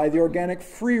 Should I buy the organic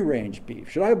free-range beef?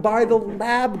 Should I buy the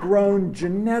lab-grown,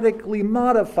 genetically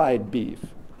modified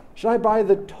beef? Should I buy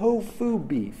the tofu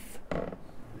beef?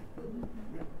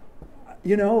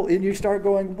 And you start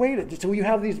going, so you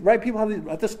have these, right? People have these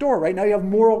at the store, right? Now you have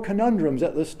moral conundrums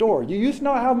at the store. You used to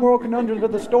not have moral conundrums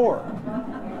at the store.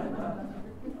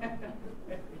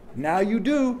 Now you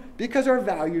do, because our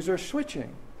values are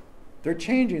switching. They're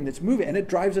changing, it's moving, and it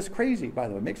drives us crazy, by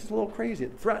the way. It makes us a little crazy.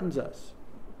 It threatens us.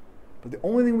 But the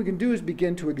only thing we can do is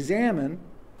begin to examine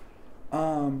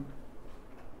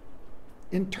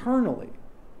internally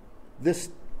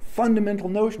this fundamental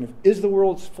notion of, is the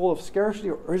world full of scarcity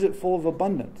or is it full of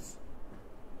abundance?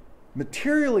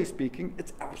 Materially speaking,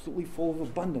 it's absolutely full of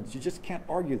abundance. You just can't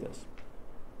argue this.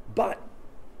 But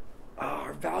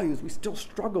our values, we still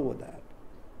struggle with that.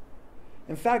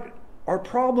 In fact, our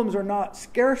problems are not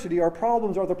scarcity, our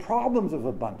problems are the problems of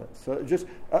abundance. So just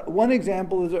one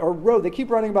example is our road. They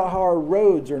keep writing about how our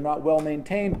roads are not well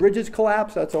maintained. Bridges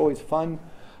collapse, that's always fun.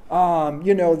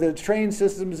 The train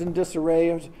system's in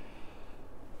disarray.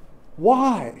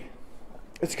 Why?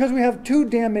 It's because we have too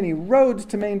damn many roads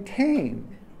to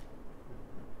maintain.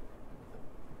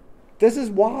 This is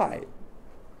why.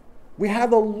 We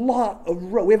have a lot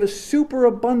of roads. We have a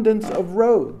superabundance of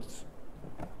roads.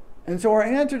 And so our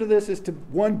answer to this is to,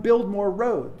 one, build more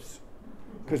roads.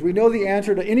 Because we know the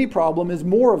answer to any problem is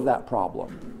more of that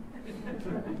problem.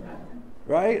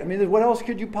 Right? I mean, what else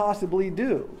could you possibly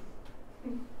do?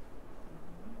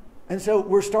 And so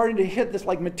we're starting to hit this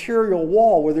material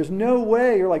wall where there's no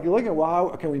way. You're looking, wow,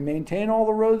 can we maintain all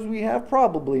the roads we have?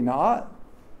 Probably not.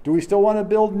 Do we still want to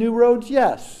build new roads?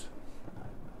 Yes.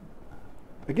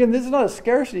 Again, this is not a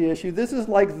scarcity issue. This is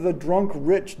like the drunk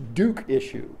rich Duke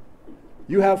issue.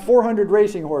 You have 400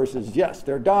 racing horses. Yes.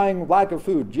 They're dying, lack of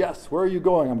food. Yes. Where are you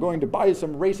going? I'm going to buy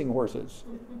some racing horses.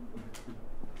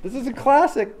 This is a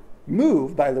classic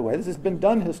move, by the way. This has been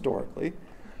done historically.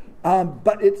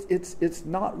 But it's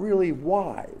not really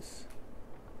wise.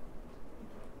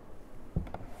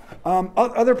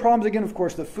 Other problems, again, of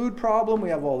course, the food problem. We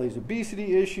have all these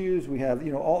obesity issues. We have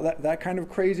all that kind of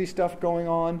crazy stuff going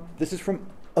on. This is from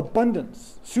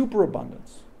abundance,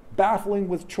 superabundance, baffling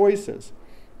with choices.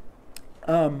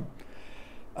 Again,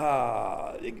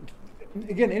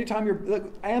 anytime you're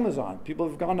Amazon, people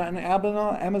have gone on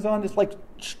Amazon. It's like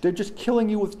they're just killing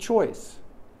you with choice.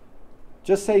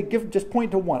 Just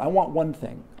point to one. I want one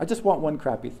thing. I just want one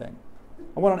crappy thing.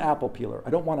 I want an apple peeler.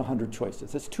 I don't want 100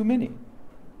 choices. It's too many.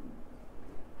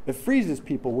 It freezes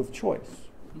people with choice.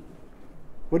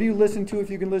 What do you listen to if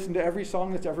you can listen to every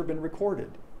song that's ever been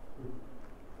recorded?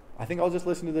 I think I'll just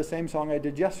listen to the same song I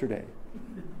did yesterday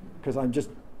because I'm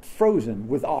just frozen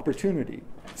with opportunity.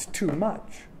 It's too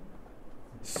much.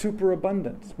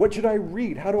 Superabundance. What should I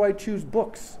read? How do I choose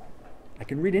books? I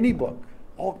can read any book.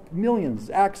 All millions,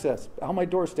 access, on my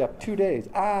doorstep, 2 days.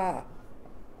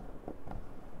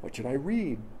 What should I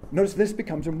read? Notice this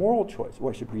becomes a moral choice.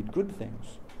 I should read good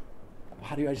things.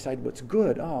 How do I decide what's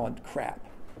good? Crap.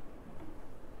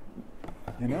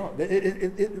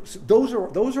 Those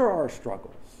are our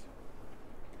struggles.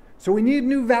 So we need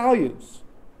new values.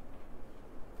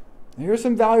 And here's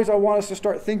some values I want us to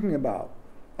start thinking about.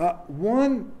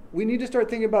 One, we need to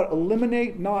start thinking about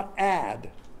eliminate, not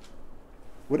add.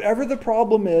 Whatever the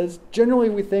problem is, generally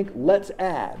we think, let's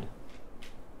add.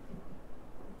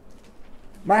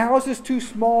 My house is too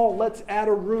small, let's add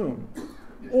a room.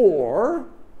 Or,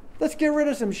 let's get rid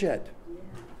of some shit.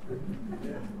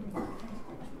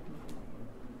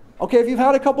 Okay, if you've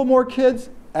had a couple more kids,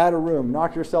 add a room,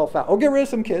 knock yourself out. Get rid of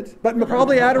some kids, but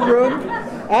probably add a room.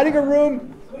 Adding a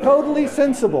room, totally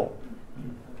sensible.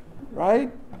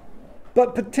 right?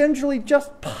 But potentially,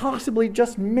 just possibly,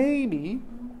 just maybe,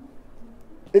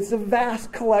 it's a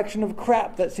vast collection of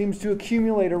crap that seems to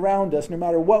accumulate around us no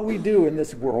matter what we do in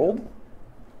this world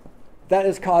that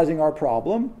is causing our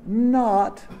problem,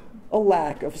 not a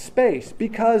lack of space.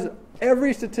 Because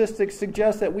every statistic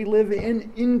suggests that we live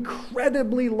in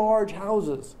incredibly large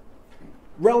houses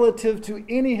relative to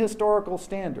any historical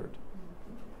standard.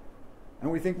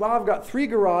 And we think, well, I've got 3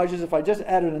 garages. If I just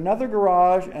added another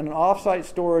garage and an off-site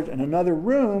storage and another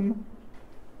room,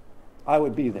 I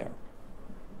would be there.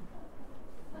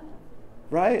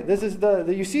 Right? This is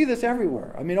you see this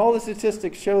everywhere. I mean, all the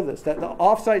statistics show this, that the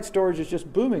off-site storage is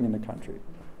just booming in the country.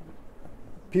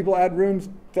 People add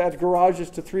garages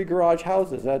to 3 garage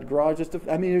houses, add garages to,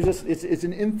 I mean, it's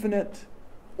an infinite,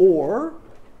 or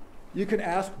you can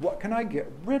ask, what can I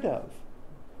get rid of?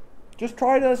 Just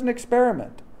try it as an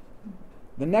experiment.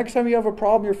 The next time you have a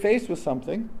problem, you're faced with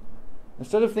something,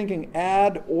 instead of thinking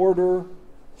add, order,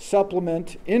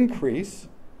 supplement, increase,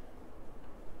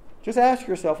 just ask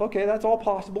yourself, okay, that's all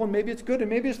possible, and maybe it's good, and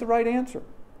maybe it's the right answer.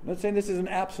 I'm not saying this is an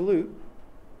absolute.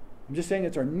 I'm just saying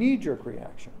it's our knee-jerk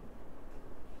reaction.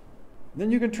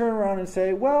 Then you can turn around and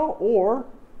say, well, or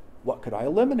what could I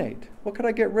eliminate? What could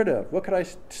I get rid of? What could I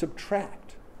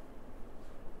subtract?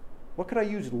 What could I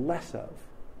use less of?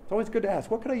 It's always good to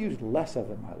ask, what could I use less of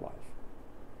in my life?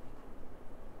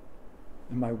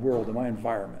 In my world, in my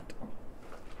environment?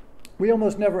 We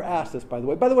almost never ask this, by the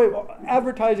way. By the way,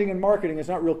 advertising and marketing is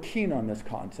not real keen on this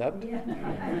concept.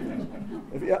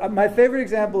 My favorite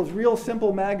example is Real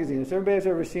Simple magazine. If everybody's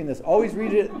ever seen this, always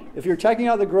read it. If you're checking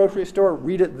out the grocery store,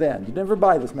 read it then. You never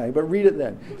buy this magazine, but read it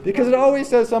then. Because it always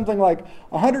says something like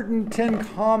 110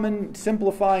 common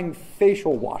simplifying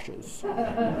facial washes.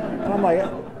 And I'm like,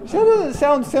 that doesn't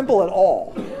sound simple at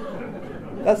all.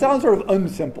 That sounds sort of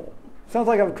unsimple. Sounds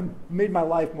like I've made my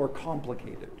life more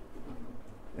complicated.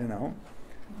 You know?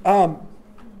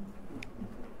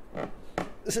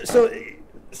 So,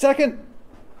 second,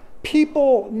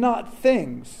 people, not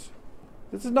things.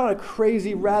 This is not a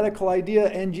crazy, radical idea,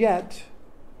 and yet,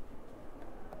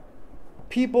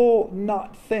 people,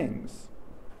 not things.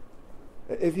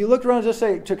 If you looked around and just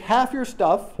say, took half your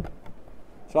stuff,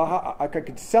 so I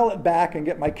could sell it back and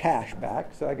get my cash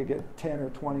back, so I could get $10 or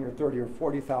 $20 or $30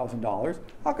 or $40,000,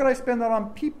 how could I spend that on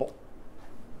people?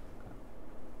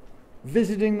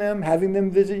 Visiting them, having them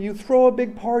visit you, throw a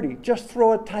big party. Just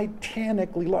throw a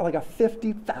titanically, like a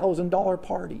 $50,000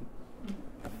 party.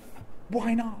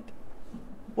 Why not?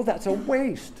 Well, that's a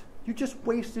waste. You just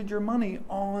wasted your money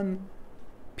on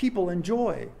people and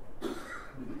joy.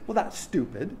 Well, that's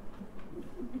stupid.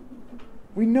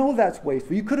 We know that's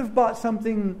wasteful. You could have bought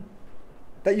something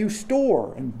that you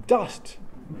store and dust,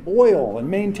 oil, and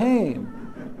maintain.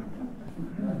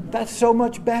 That's so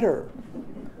much better.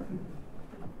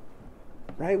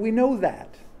 Right? We know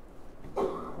that.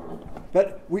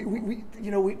 But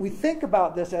we think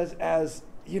about this as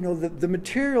the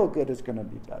material good is going to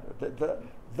be better.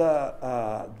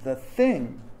 The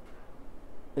thing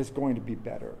is going to be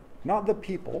better, not the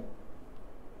people.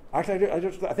 Actually,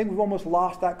 I think we've almost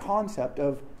lost that concept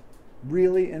of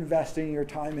really investing your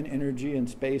time and energy and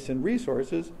space and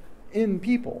resources in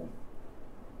people.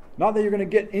 Not that you're going to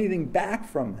get anything back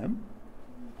from them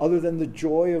other than the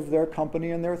joy of their company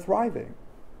and their thriving.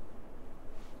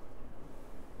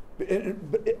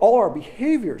 But all our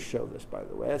behaviors show this, by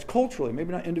the way, as culturally,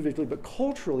 maybe not individually, but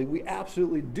culturally, we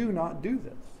absolutely do not do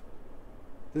this.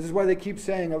 This is why they keep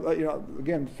saying,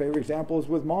 again, favorite example is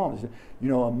with moms. A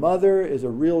mother is a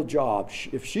real job.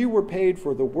 If she were paid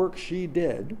for the work she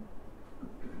did,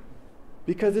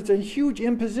 because it's a huge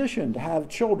imposition to have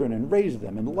children and raise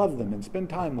them and love them and spend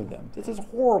time with them. This is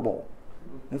horrible.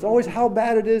 It's always how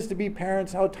bad it is to be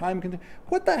parents, how time can...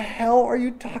 What the hell are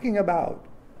you talking about?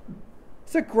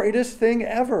 It's the greatest thing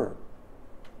ever.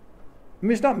 I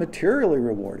mean, it's not materially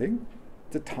rewarding.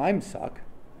 It's a time suck.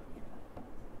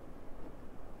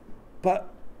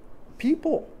 But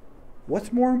people,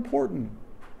 what's more important?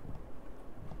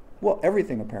 Well,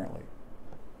 everything apparently.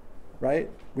 Right?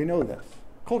 We know this.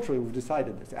 Culturally, we've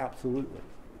decided this, absolutely.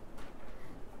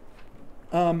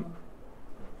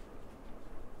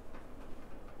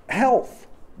 Health,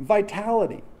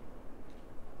 vitality.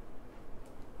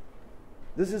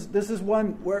 This is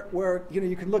one where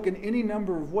you can look in any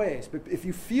number of ways. But if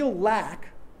you feel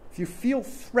lack, if you feel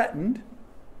threatened,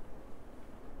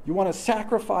 you want to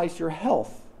sacrifice your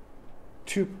health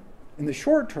to, in the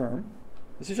short term,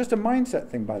 this is just a mindset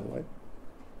thing, by the way.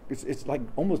 It's like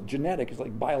almost genetic, it's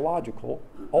like biological.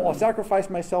 I'll sacrifice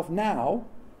myself now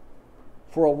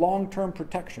for a long-term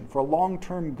protection, for a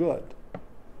long-term good.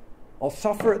 I'll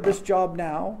suffer at this job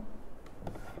now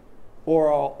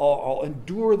or I'll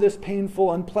endure this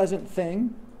painful, unpleasant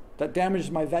thing that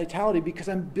damages my vitality because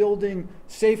I'm building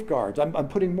safeguards. I'm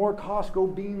putting more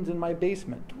Costco beans in my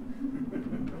basement.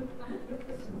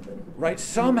 Right?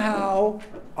 Somehow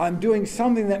I'm doing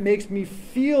something that makes me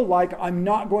feel like I'm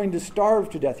not going to starve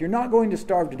to death. You're not going to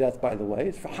starve to death, by the way.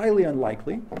 It's highly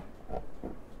unlikely.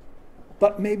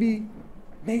 But maybe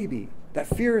that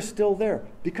fear is still there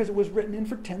because it was written in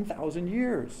for 10,000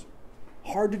 years.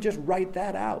 Hard to just write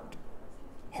that out.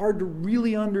 Hard to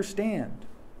really understand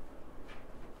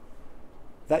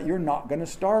that you're not going to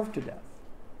starve to death.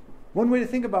 One way to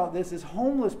think about this is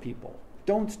homeless people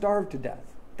don't starve to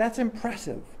death. That's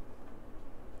impressive.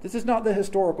 This is not the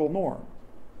historical norm.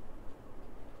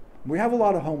 We have a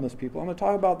lot of homeless people. I'm going to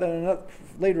talk about that in a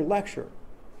later lecture.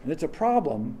 And it's a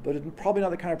problem, but it's probably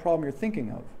not the kind of problem you're thinking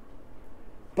of.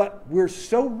 But we're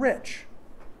so rich,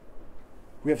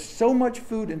 we have so much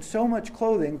food and so much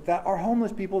clothing that our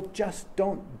homeless people just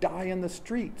don't die in the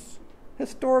streets.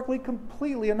 Historically,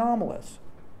 completely anomalous.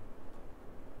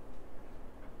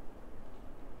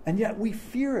 And yet we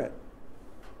fear it.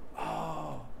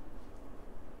 Oh.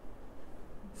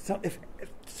 So if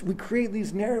we create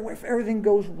these narratives, if everything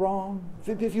goes wrong,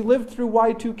 if you lived through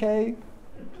Y2K,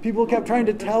 people kept trying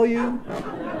to tell you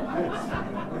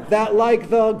that like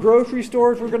the grocery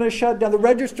stores were going to shut down, the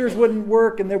registers wouldn't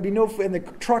work, and there'd be no, and the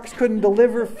trucks couldn't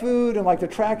deliver food, and like the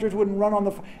tractors wouldn't run on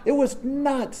the. It was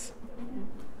nuts.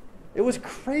 It was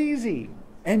crazy,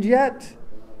 and yet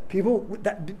people.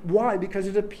 Why? Because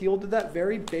it appealed to that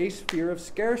very base fear of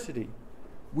scarcity.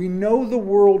 We know the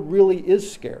world really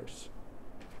is scarce,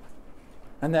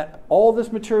 and that all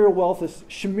this material wealth is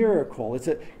chimerical. It's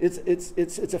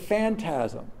a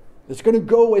phantasm. It's going to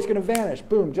go away. It's going to vanish.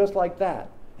 Boom, just like that.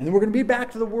 And then we're going to be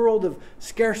back to the world of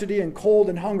scarcity and cold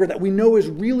and hunger that we know is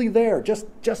really there, just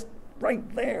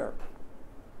right there.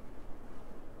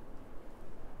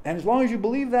 And as long as you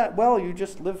believe that, well, you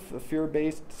just live a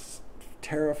fear-based,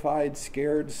 terrified,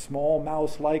 scared, small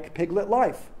mouse-like piglet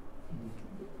life.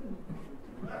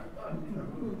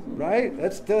 Right?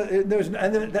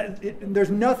 There's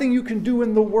nothing you can do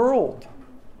in the world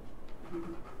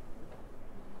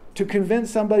to convince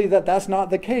somebody that that's not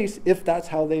the case if that's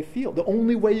how they feel. The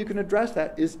only way you can address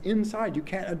that is inside. You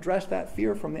can't address that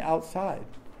fear from the outside.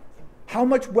 How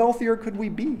much wealthier could we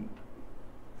be?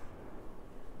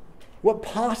 What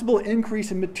possible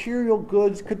increase in material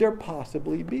goods could there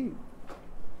possibly be?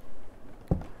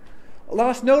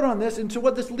 Last note on this, and so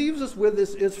what this leaves us with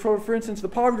is for instance, the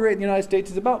poverty rate in the United States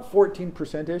is about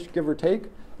 14%-ish, give or take.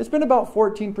 It's been about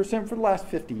 14% for the last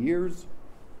 50 years,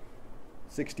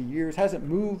 60 years, hasn't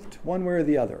moved one way or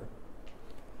the other.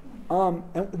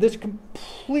 And this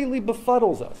completely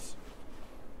befuddles us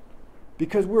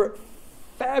because we're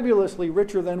fabulously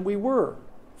richer than we were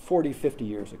 40, 50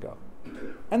 years ago.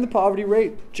 And the poverty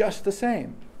rate, just the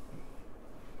same.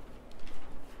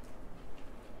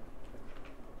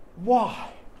 Why?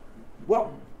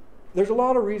 Well, there's a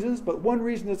lot of reasons, but one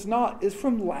reason it's not is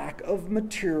from lack of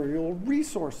material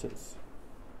resources.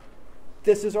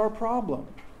 This is our problem.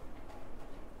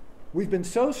 We've been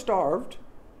so starved,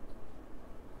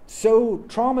 so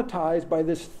traumatized by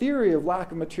this theory of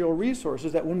lack of material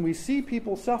resources that when we see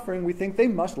people suffering, we think they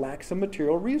must lack some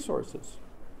material resources.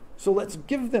 So let's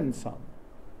give them some,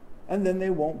 and then they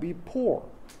won't be poor.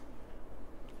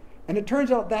 And it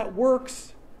turns out that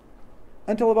works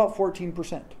until about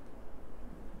 14%.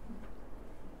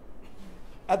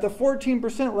 At the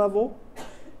 14% level,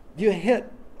 you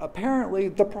hit, apparently,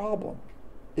 the problem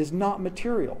is not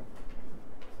material.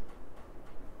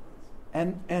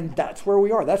 And that's where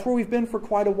we are. That's where we've been for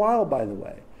quite a while, by the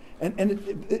way.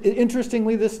 And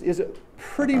interestingly, this is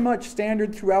pretty much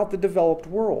standard throughout the developed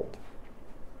world.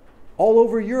 All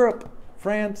over Europe,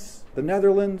 France, the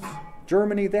Netherlands,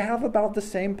 Germany, they have about the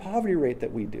same poverty rate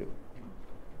that we do.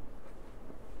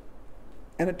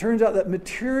 And it turns out that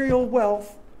material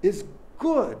wealth is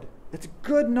good. It's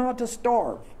good not to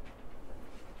starve.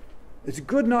 It's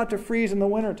good not to freeze in the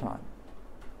wintertime.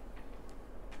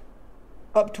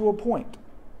 Up to a point.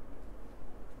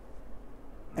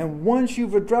 And once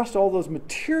you've addressed all those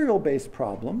material-based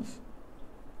problems,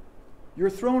 you're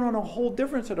thrown on a whole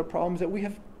different set of problems that we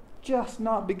have just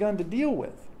not begun to deal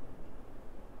with.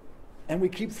 And we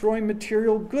keep throwing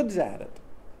material goods at it.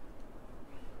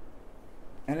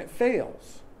 And it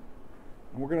fails.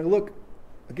 And we're going to look,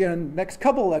 again, next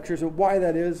couple of lectures at why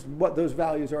that is, what those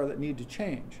values are that need to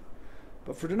change.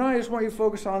 But for tonight, I just want you to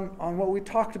focus on what we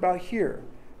talked about here.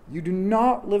 You do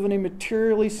not live in a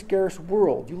materially scarce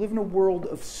world. You live in a world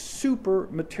of super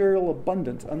material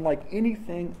abundance, unlike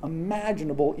anything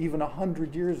imaginable even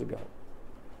 100 years ago.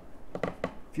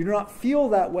 If you do not feel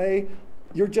that way,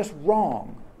 you're just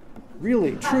wrong.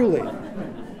 Really, truly.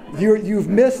 You've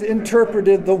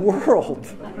misinterpreted the world.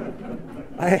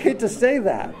 I hate to say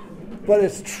that, but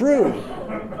it's true.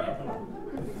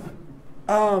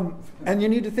 And you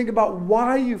need to think about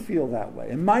why you feel that way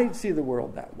and might see the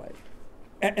world that way.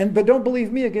 But don't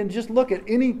believe me, again, just look at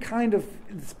any kind of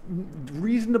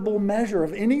reasonable measure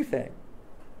of anything.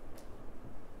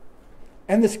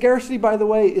 And the scarcity, by the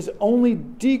way, is only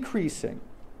decreasing.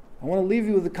 I want to leave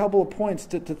you with a couple of points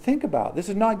to think about. This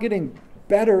is not getting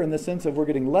better in the sense of we're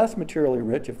getting less materially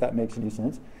rich, if that makes any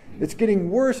sense. It's getting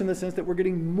worse in the sense that we're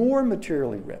getting more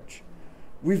materially rich.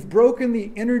 We've broken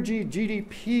the energy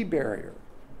GDP barrier.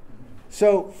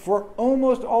 So for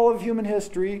almost all of human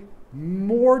history,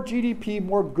 more GDP,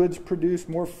 more goods produced,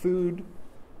 more food,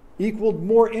 equaled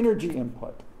more energy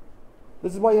input.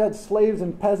 This is why you had slaves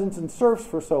and peasants and serfs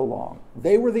for so long.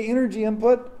 They were the energy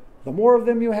input. The more of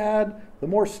them you had, the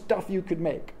more stuff you could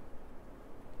make.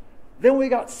 Then we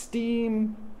got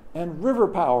steam and river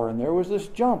power, and there was this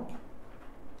jump.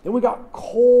 Then we got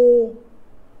coal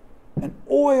and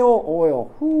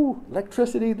oil,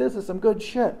 electricity, this is some good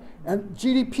shit. And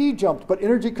GDP jumped, but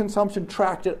energy consumption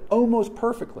tracked it almost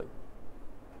perfectly.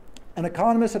 And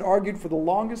economists had argued for the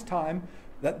longest time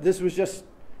that this was just,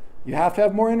 you have to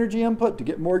have more energy input to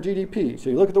get more GDP. So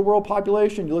you look at the world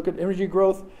population, you look at energy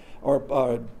growth,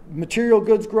 or material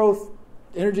goods growth,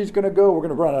 energy's going to go, we're going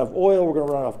to run out of oil, we're going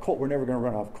to run out of coal. We're never going to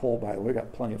run out of coal, by the way, we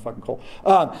got plenty of fucking coal.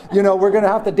 We're going to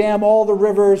have to dam all the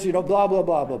rivers, blah, blah,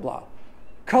 blah, blah, blah.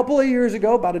 A couple of years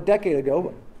ago, about a decade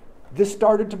ago, this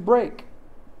started to break.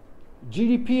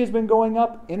 GDP has been going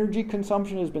up, energy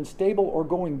consumption has been stable or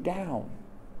going down.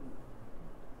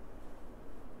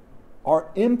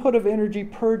 Our input of energy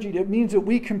per GDP, it means that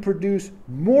we can produce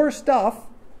more stuff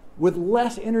with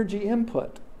less energy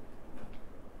input.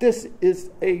 This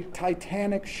is a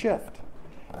titanic shift.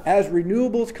 As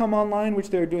renewables come online,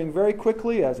 which they're doing very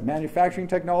quickly, as manufacturing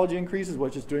technology increases,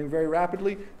 which it's doing very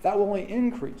rapidly, that will only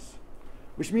increase.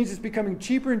 Which means it's becoming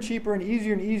cheaper and cheaper and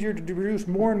easier to produce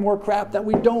more and more crap that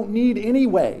we don't need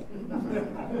anyway.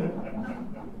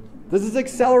 This is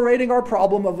accelerating our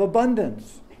problem of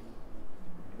abundance.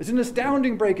 It's an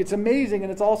astounding break. It's amazing,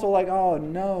 and it's also like, oh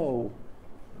no.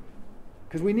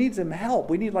 Because we need some help.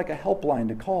 We need like a helpline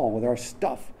to call with our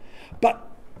stuff. But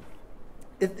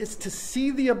it's to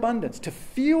see the abundance, to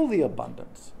feel the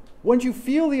abundance. Once you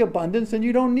feel the abundance, then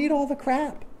you don't need all the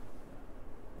crap.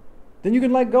 Then you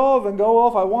can let go of and go, well,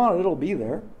 if I want it, it'll be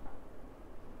there.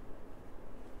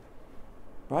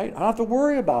 Right? I don't have to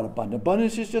worry about abundance.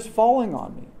 Abundance is just falling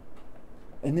on me.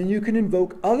 And then you can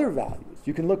invoke other values.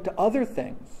 You can look to other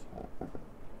things.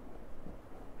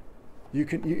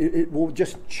 It will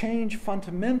just change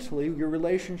fundamentally your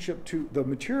relationship to the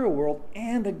material world,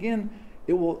 and again,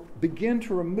 it will begin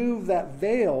to remove that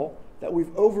veil that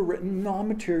we've overwritten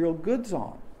non-material goods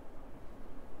on.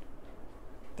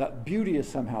 That beauty is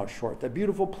somehow short, that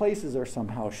beautiful places are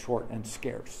somehow short and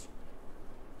scarce,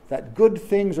 that good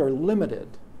things are limited,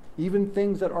 even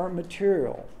things that aren't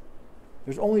material.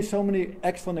 There's only so many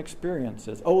excellent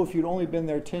experiences. Oh, if you'd only been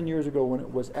there 10 years ago when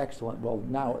it was excellent, well,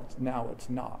 now it's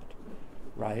not.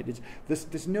 Right? It's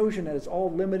this notion that it's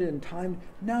all limited in time.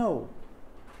 No.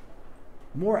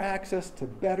 More access to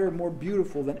better, more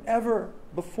beautiful than ever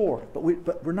before. But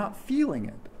we're not feeling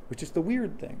it, which is the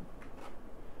weird thing.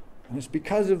 And it's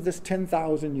because of this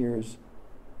 10,000 years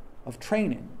of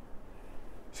training.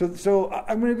 So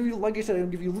I'm going to give you, like I said, I'm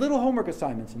going to give you little homework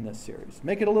assignments in this series.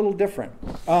 Make it a little different.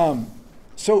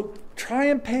 So try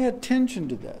and pay attention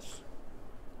to this.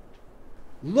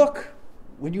 Look.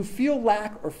 When you feel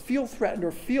lack or feel threatened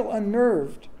or feel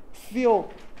unnerved,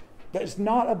 feel that it's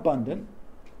not abundant,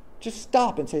 just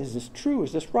stop and say, is this true?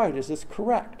 Is this right? Is this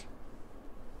correct?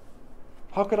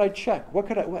 How could I check?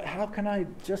 How can I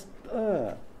just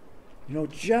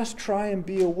try and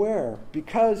be aware?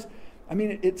 Because,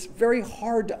 it's very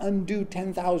hard to undo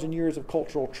 10,000 years of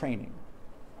cultural training.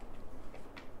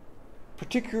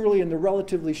 Particularly in the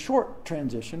relatively short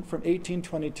transition from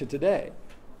 1820 to today.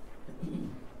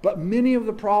 But many of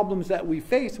the problems that we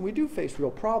face, and we do face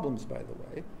real problems, by the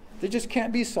way, they just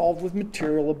can't be solved with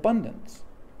material abundance.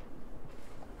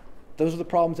 Those are the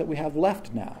problems that we have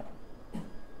left now.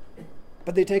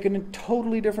 But they take a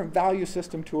totally different value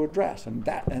system to address, and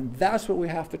that's what we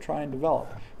have to try and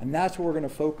develop. And that's what we're going to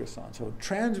focus on. So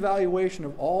transvaluation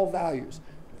of all values,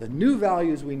 the new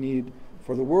values we need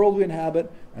for the world we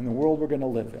inhabit and the world we're going to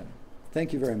live in.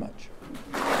 Thank you very much.